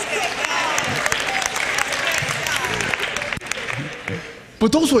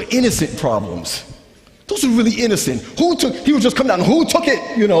 But those were innocent problems. Those was really innocent. He was just coming down. Who took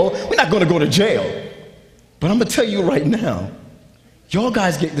it? You know, we're not going to go to jail. But I'm going to tell you right now, y'all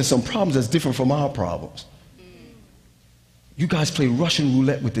guys get into some problems that's different from our problems. You guys play Russian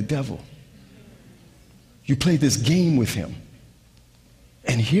roulette with the devil. You play this game with him.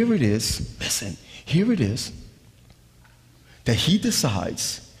 And here it is, listen, here it is, that he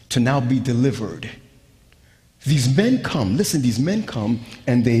decides to now be delivered. These men come, listen, these men come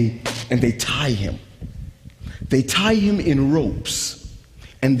and they tie him. They tie him in ropes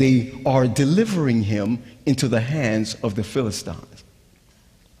and they are delivering him into the hands of the Philistines.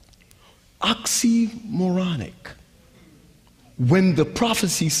 Oxymoronic. When the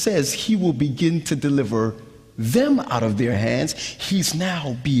prophecy says he will begin to deliver them out of their hands, he's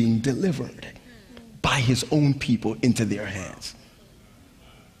now being delivered by his own people into their hands.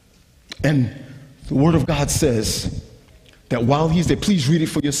 And the Word of God says that while he's there, please read it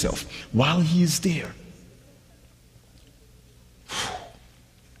for yourself. While he is there,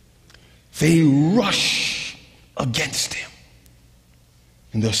 they rush against him.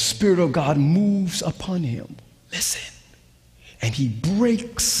 And the Spirit of God moves upon him. Listen. And he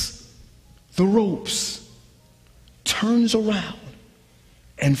breaks the ropes, turns around,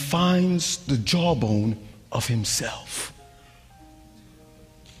 and finds the jawbone of himself.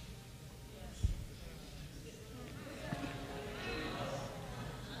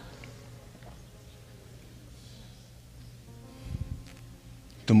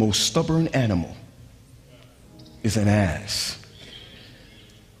 The most stubborn animal is an ass.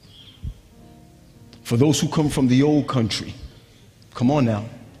 For those who come from the old country, come on now.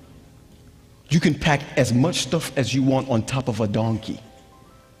 You can pack as much stuff as you want on top of a donkey.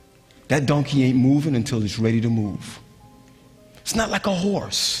 That donkey ain't moving until it's ready to move. It's not like a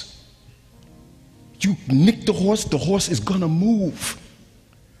horse. You nick the horse is gonna move.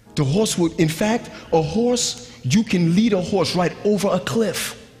 The horse would, in fact, a horse, you can lead a horse right over a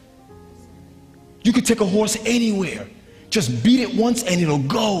cliff. You could take a horse anywhere. Just beat it once and it'll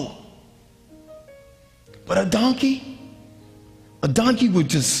go. But a donkey would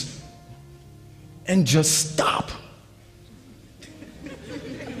just stop.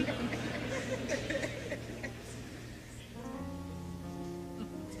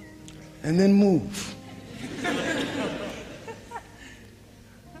 And then move.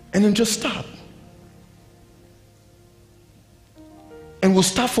 And then just stop. And we'll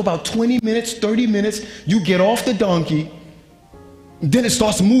stop for about 20 minutes, 30 minutes. You get off the donkey, then it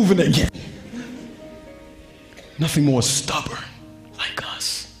starts moving again. Nothing more stubborn like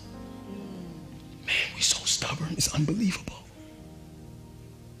us. Man, we're so stubborn, it's unbelievable.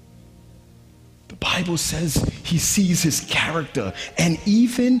 The Bible says he sees his character. And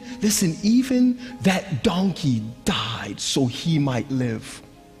even, listen, even that donkey died so he might live.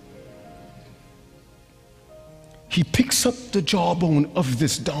 He picks up the jawbone of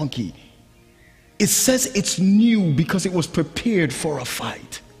this donkey. It says it's new because it was prepared for a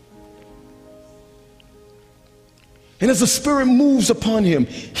fight. And as the Spirit moves upon him,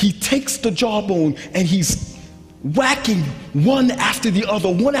 he takes the jawbone and he's whacking one after the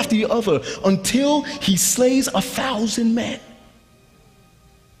other, until he slays 1,000 men.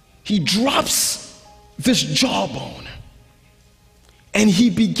 He drops this jawbone and he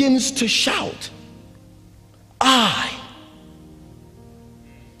begins to shout, I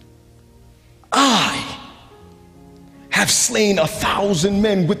have slain 1,000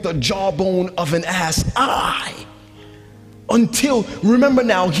 men with the jawbone of an ass. Until, remember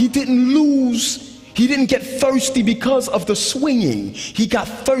now, he didn't get thirsty because of the swinging. He got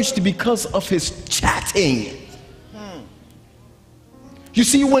thirsty because of his chatting. You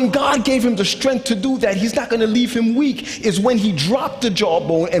see, when God gave him the strength to do that, he's not going to leave him weak. Is when he dropped the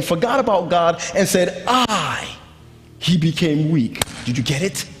jawbone and forgot about God and said, he became weak. Did you get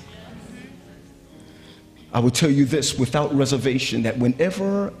it? I will tell you this without reservation, that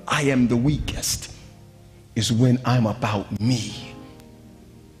whenever I am the weakest is when I'm about me.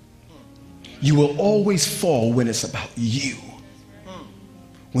 You will always fall when it's about you.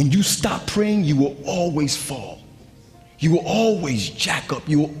 When you stop praying, you will always fall. You will always jack up.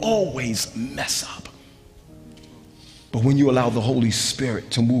 You will always mess up. But when you allow the Holy Spirit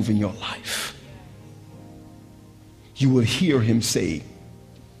to move in your life, you will hear him say,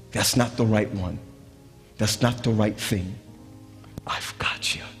 that's not the right one. That's not the right thing. I've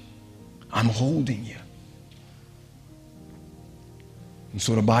got you. I'm holding you. And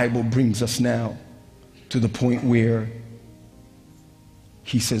so the Bible brings us now to the point where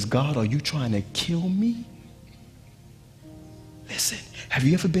he says, God, are you trying to kill me? Listen, have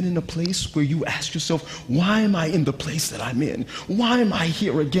you ever been in a place where you ask yourself, why am I in the place that I'm in? Why am I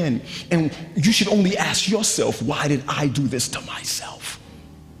here again? And you should only ask yourself, why did I do this to myself?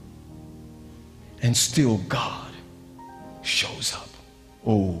 And still God shows up.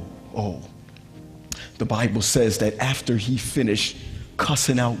 Oh. The Bible says that after he finished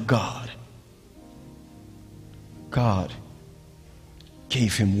cussing out God, God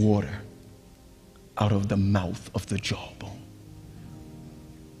gave him water out of the mouth of the jawbone.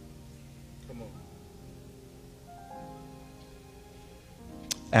 Come on.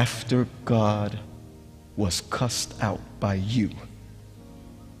 After God was cussed out by you,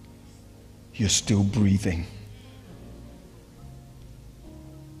 you're still breathing.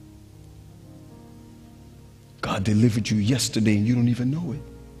 God delivered you yesterday and you don't even know it.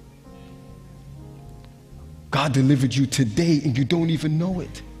 God delivered you today and you don't even know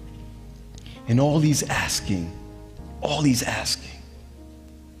it. And all he's asking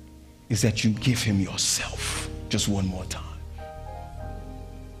is that you give him yourself just one more time.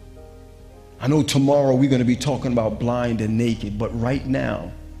 I know tomorrow we're going to be talking about blind and naked, but right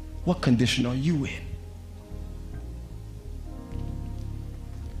now, what condition are you in?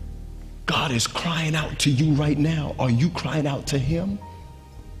 God is crying out to you right now. Are you crying out to him?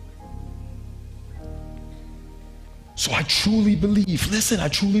 So I truly believe, listen, I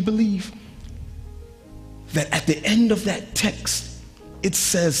truly believe that at the end of that text, it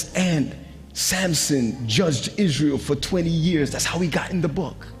says, and Samson judged Israel for 20 years. That's how he got in the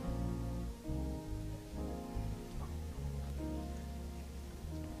book.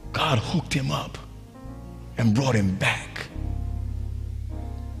 God hooked him up and brought him back.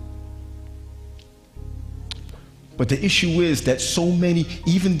 But the issue is that so many,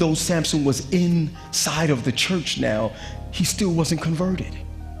 even though Samson was inside of the church now, he still wasn't converted.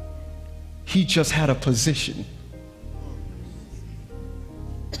 He just had a position.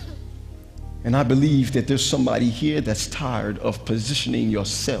 And I believe that there's somebody here that's tired of positioning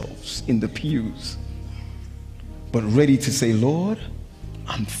yourselves in the pews, but ready to say, Lord,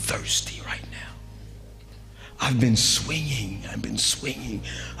 I'm thirsty right now. I've been swinging, I'm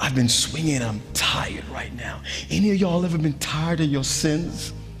tired right now. Any of y'all ever been tired of your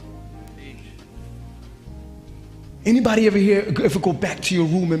sins? Anybody ever go back to your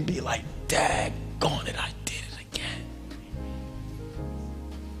room and be like, daggone it, I did it again?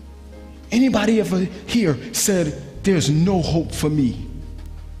 Anybody ever here said, there's no hope for me?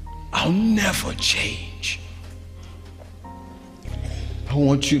 I'll never change. I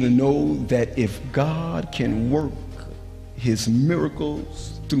want you to know that if God can work his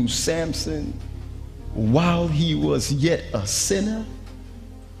miracles through Samson while he was yet a sinner,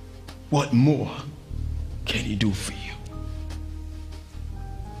 what more can he do for you?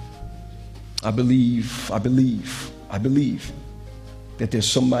 I believe that there's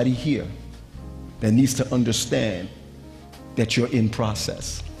somebody here that needs to understand that you're in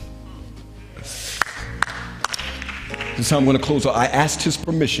process. This is how I'm going to close. I asked his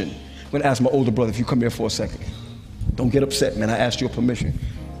permission. I'm going to ask my older brother if you come here for a second. Don't get upset, man. I asked your permission.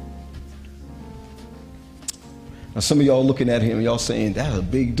 Now, some of y'all looking at him, y'all saying, that's a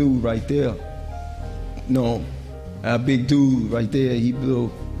big dude right there. No, a big dude right there. He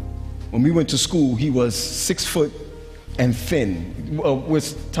blew. When we went to school, he was 6 foot and thin.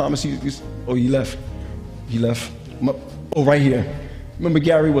 Where's Thomas? He left. He left. Oh, right here. Remember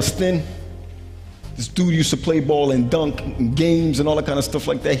Gary was thin? This dude used to play ball and dunk in games and all that kind of stuff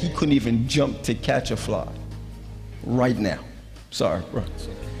like that. He couldn't even jump to catch a fly. Right now. Sorry, bro.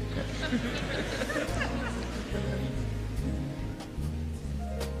 Okay.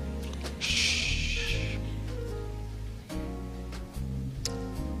 Shh.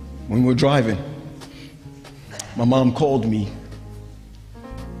 When we were driving, my mom called me.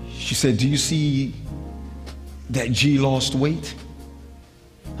 She said, do you see that G lost weight?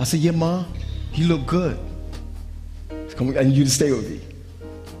 I said, yeah, Ma. He looked good. I need you to stay with me.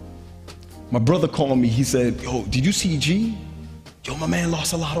 My brother called me. He said, yo, did you see G? Yo, my man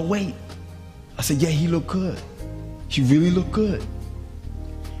lost a lot of weight. I said, yeah, he looked good. He really looked good.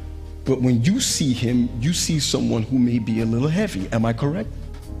 But when you see him, you see someone who may be a little heavy. Am I correct?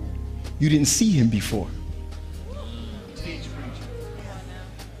 You didn't see him before.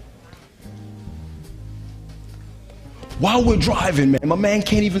 While we're driving, man, my man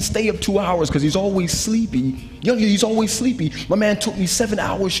can't even stay up 2 hours because he's always sleepy. He's always sleepy. My man took me 7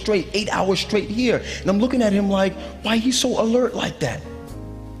 hours straight, 8 hours straight here. And I'm looking at him like, why he's so alert like that?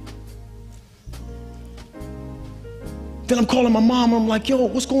 Then I'm calling my mom. I'm like, yo,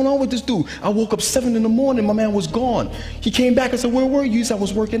 what's going on with this dude? I woke up 7 in the morning. My man was gone. He came back and said, where were you? He said, I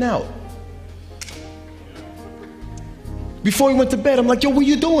was working out. Before he went to bed, I'm like, yo, what are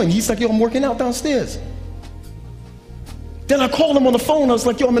you doing? He's like, yo, I'm working out downstairs. Then I called him on the phone. I was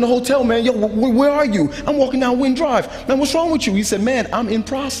like, yo, I'm in a hotel, man. Yo, where are you? I'm walking down Wind Drive. Man, what's wrong with you? He said, man, I'm in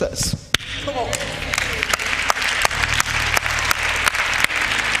process. Come on.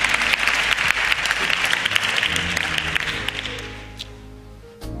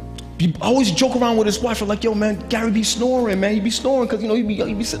 He always joke around with his wife. I'm like, yo, man, Gary be snoring, man. He be snoring because, you know, he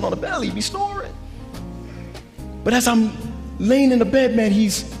be sitting on the belly. He be snoring. But as I'm laying in the bed, man,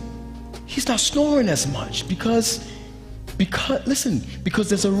 he's not snoring as much because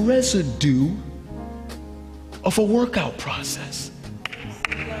there's a residue of a workout process.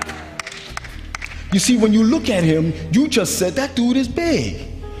 You see, when you look at him, you just said that dude is big,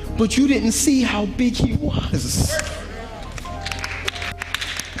 but you didn't see how big he was.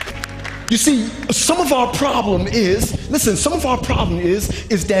 You see, some of our problem is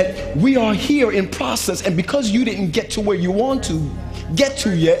that we are here in process, and because you didn't get to where you want to get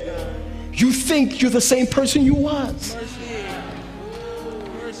to yet, you think you're the same person you was.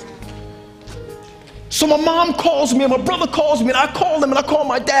 So my mom calls me and my brother calls me and I call them and I call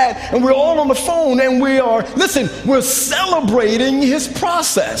my dad, and we're all on the phone and we're celebrating his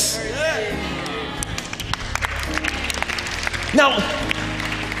process. Now,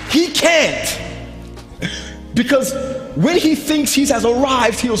 he can't, because when he thinks he has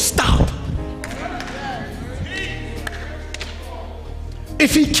arrived, he'll stop.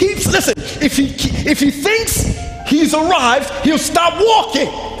 If he thinks he's arrived, he'll stop walking.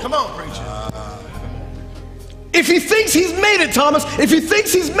 Come on, preacher. If he thinks he's made it, Thomas, if he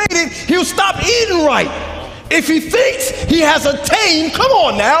thinks he's made it, he'll stop eating right. If he thinks he has attained, come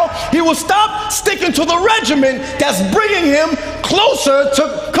on now, he will stop sticking to the regimen that's bringing him closer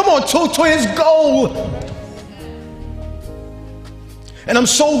to his goal. And I'm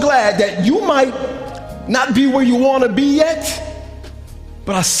so glad that you might not be where you want to be yet,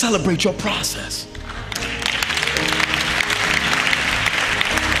 but I celebrate your process.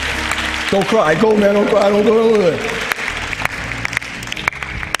 Don't cry. Go, man. Don't cry. Don't go.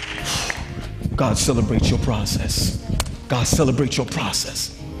 God celebrates your process. God celebrates your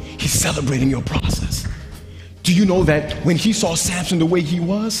process. He's celebrating your process. Do you know that when he saw Samson the way he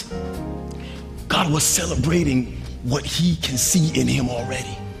was, God was celebrating what he can see in him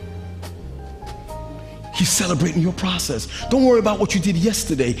already. He's celebrating your process. Don't worry about what you did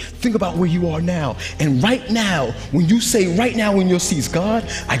yesterday. Think about where you are now. And right now, when you say right now in your seats, God,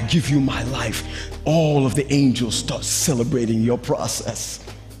 I give you my life, all of the angels start celebrating your process.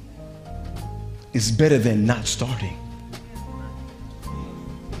 It's better than not starting.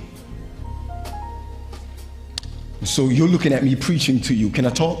 So you're looking at me preaching to you. Can I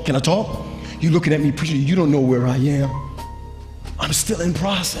talk? Can I talk? You're looking at me preaching. You don't know where I am. I'm still in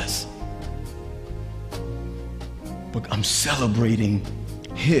process. But I'm celebrating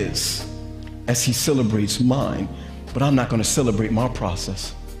his as he celebrates mine. But I'm not going to celebrate my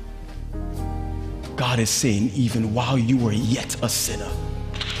process. God is saying, even while you were yet a sinner,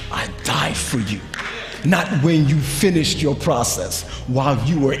 I died for you. Not when you finished your process, while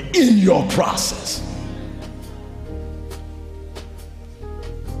you were in your process.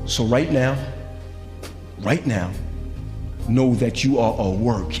 So right now, know that you are a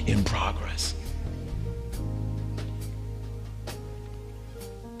work in progress.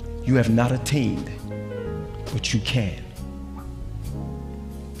 You have not attained, but you can.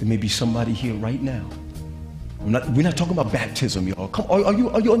 There may be somebody here right now. We're not talking about baptism, y'all. Come, are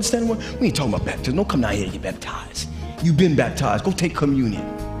you understanding what? We ain't talking about baptism. Don't come down here and get baptized. You've been baptized. Go take communion.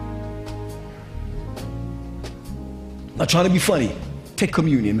 Not trying to be funny. Take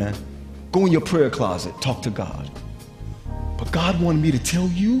communion, man. Go in your prayer closet. Talk to God. But God wanted me to tell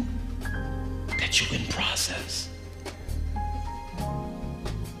you that you're in process.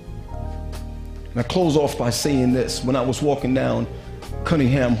 And I close off by saying this. When I was walking down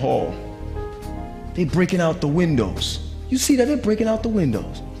Cunningham Hall, they're breaking out the windows. You see that? They're breaking out the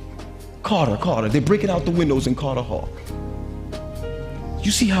windows. Carter. They're breaking out the windows in Carter Hall. You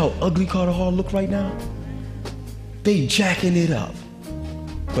see how ugly Carter Hall look right now? They jacking it up.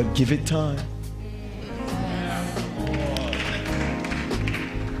 But give it time.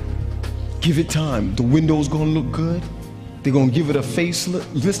 Give it time. The window's gonna look good. They're gonna give it a facelift.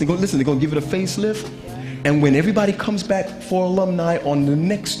 Listen, they're gonna give it a facelift. And when everybody comes back for alumni on the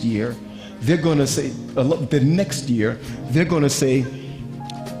next year, they're gonna say,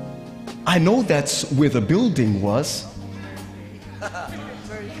 I know that's where the building was,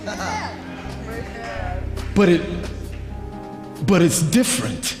 but it's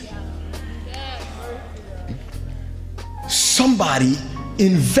different. Somebody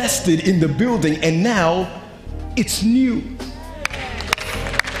invested in the building and now it's new.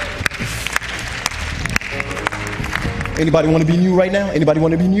 Anybody want to be new right now? Anybody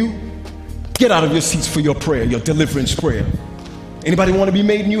want to be new? Get out of your seats for your prayer, your deliverance prayer. Anybody want to be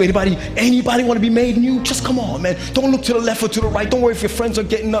made new? Anybody want to be made new? Just come on, man. Don't look to the left or to the right. Don't worry if your friends are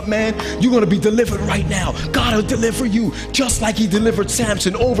getting up, man. You're going to be delivered right now. God will deliver you just like he delivered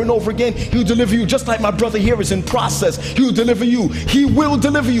Samson over and over again. He'll deliver you just like my brother here is in process. He'll deliver you. He will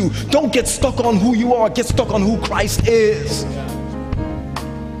deliver you. Don't get stuck on who you are. Get stuck on who Christ is.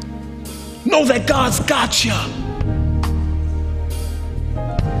 Know that God's got you.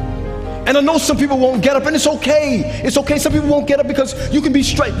 And I know some people won't get up, and it's okay. It's okay. Some people won't get up because you can be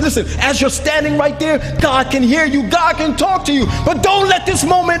straight. Listen, as you're standing right there, God can hear you. God can talk to you. But don't let this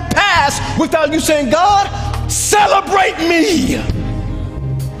moment pass without you saying, God, celebrate me.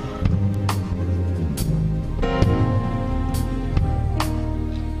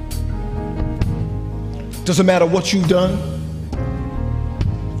 Doesn't matter what you've done.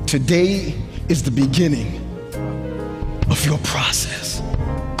 Today is the beginning of your process.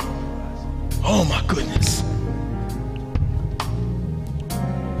 Oh my goodness.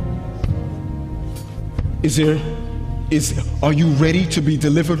 Are you ready to be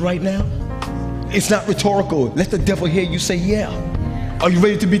delivered right now? It's not rhetorical. Let the devil hear you say, yeah. Are you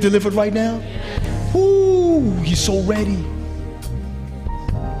ready to be delivered right now? Ooh, he's so ready.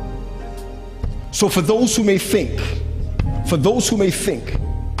 So for those who may think,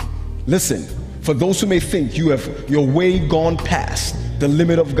 listen, for those who may think you have your way gone past the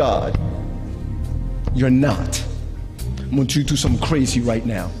limit of God, you're not. I want you to do something crazy right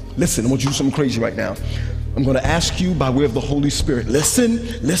now. Listen, I want you to do something crazy right now. I'm going to ask you by way of the Holy Spirit.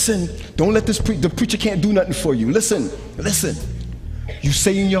 Listen. Don't let the preacher can't do nothing for you. Listen. You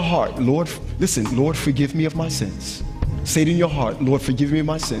say in your heart, Lord, forgive me of my sins. Say it in your heart, Lord, forgive me of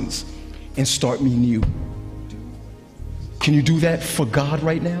my sins, and start me new. Can you do that for God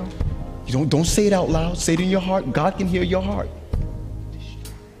right now? You don't say it out loud. Say it in your heart. God can hear your heart.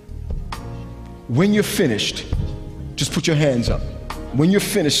 When you're finished, just put your hands up. When you're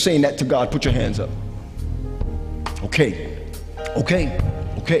finished saying that to God, put your hands up. Okay.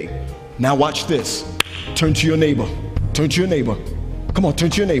 Now watch this. Turn to your neighbor. Come on,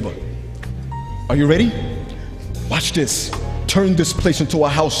 turn to your neighbor. Are you ready? Watch this. Turn this place into a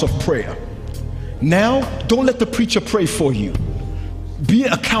house of prayer. Now, don't let the preacher pray for you. Be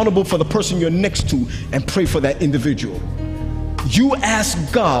accountable for the person you're next to and pray for that individual. You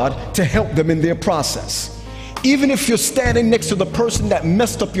ask God to help them in their process. Even if you're standing next to the person that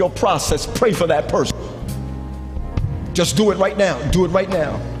messed up your process, pray for that person. Just do it right now.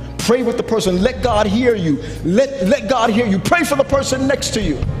 Pray with the person. Let God hear you. Let God hear you. Pray for the person next to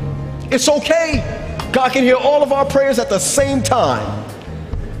you. It's okay. God can hear all of our prayers at the same time.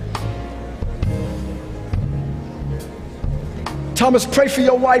 Thomas, pray for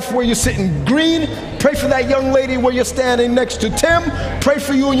your wife where you're sitting. Green, pray for that young lady where you're standing next to. Tim, pray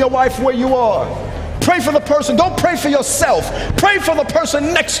for you and your wife where you are. Pray for the person. Don't pray for yourself. Pray for the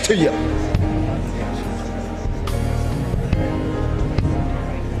person next to you.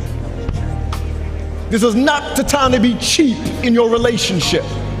 This is not the time to be cheap in your relationship.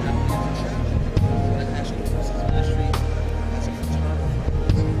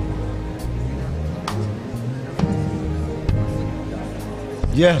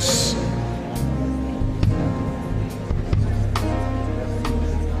 Yes.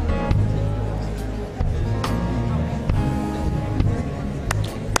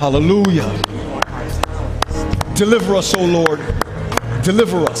 Hallelujah. Deliver us, O Lord.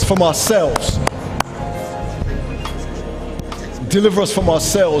 Deliver us from ourselves. Deliver us from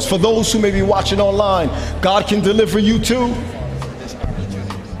ourselves. For those who may be watching online, God can deliver you too.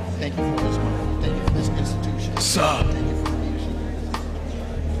 Thank you for this moment. Thank you for this institution. Sir.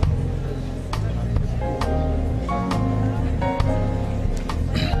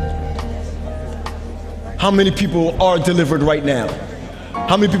 How many people are delivered right now?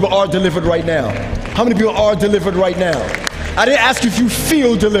 How many people are delivered right now? How many people are delivered right now? I didn't ask you if you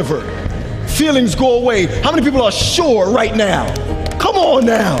feel delivered. Feelings go away. How many people are sure right now? Come on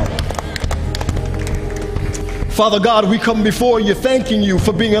now. Father God, we come before you thanking you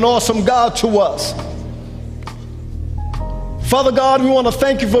for being an awesome God to us. Father God, we want to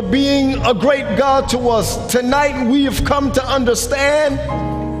thank you for being a great God to us. Tonight we have come to understand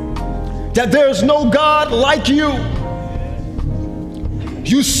that there is no God like you.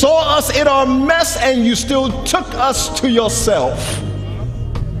 You saw us in our mess and you still took us to yourself.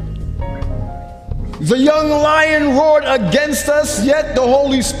 The young lion roared against us, yet the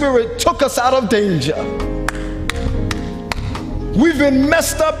Holy Spirit took us out of danger. We've been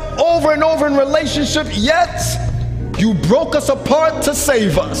messed up over and over in relationship, yet you broke us apart to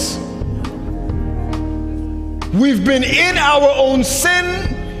save us. We've been in our own sin,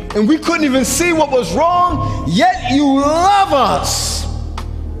 and we couldn't even see what was wrong, yet you love us.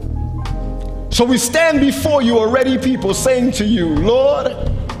 So we stand before you, already people, saying to you, Lord,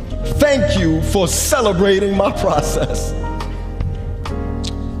 thank you for celebrating my process.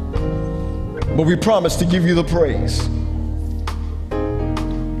 But we promise to give you the praise.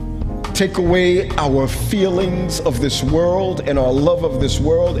 Take away our feelings of this world and our love of this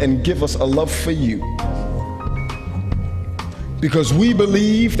world and give us a love for you. Because we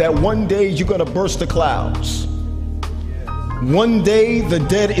believe that one day you're going to burst the clouds. One day the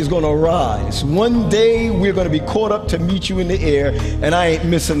dead is going to rise. One day we're going to be caught up to meet you in the air, and I ain't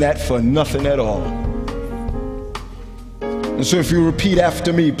missing that for nothing at all. And so if you repeat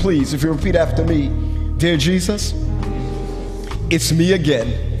after me, please, if you repeat after me, dear Jesus, it's me again.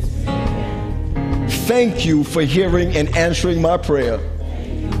 Thank you for hearing and answering my prayer.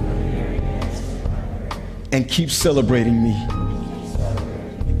 And keep celebrating me.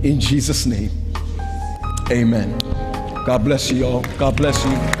 In Jesus' name, amen. God bless you all. God bless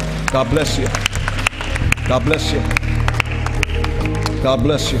you. God bless you. God bless you. God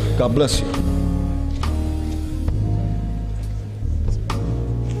bless you. God bless you.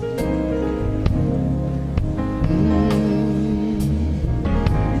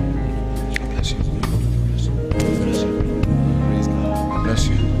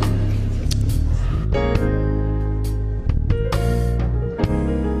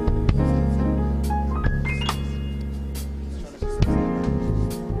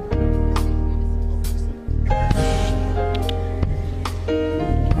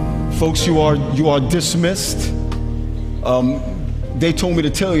 Folks, you are dismissed. They told me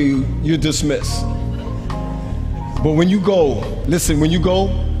to tell you, you're dismissed. But when you go, listen, when you go,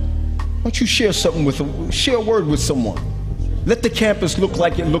 why don't you share something share a word with someone. Let the campus look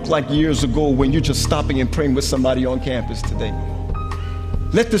like it looked like years ago when you're just stopping and praying with somebody on campus today.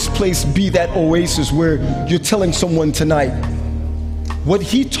 Let this place be that oasis where you're telling someone tonight what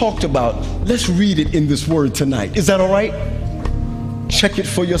he talked about. Let's read it in this word tonight. Is that all right? Check it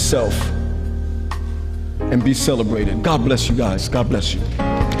for yourself and be celebrated. God bless you guys. God bless you.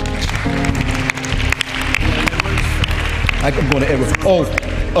 I'm going to Edwards.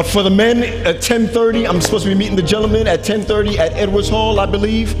 For the men at 10:30, I'm supposed to be meeting the gentlemen at 10:30 at Edwards Hall, I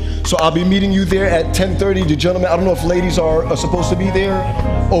believe. So I'll be meeting you there at 10:30. The gentlemen, I don't know if ladies are supposed to be there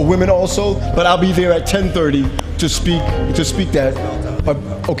or women also, but I'll be there at 10:30 to speak that.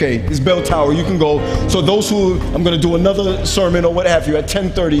 Okay, it's Bell Tower, you can go. So those who, I'm going to do another sermon or what have you at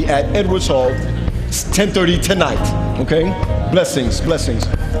 10:30 at Edwards Hall, 10:30 tonight, okay? Blessings, blessings.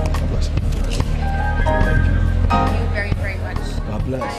 Thank you very, very much. God bless.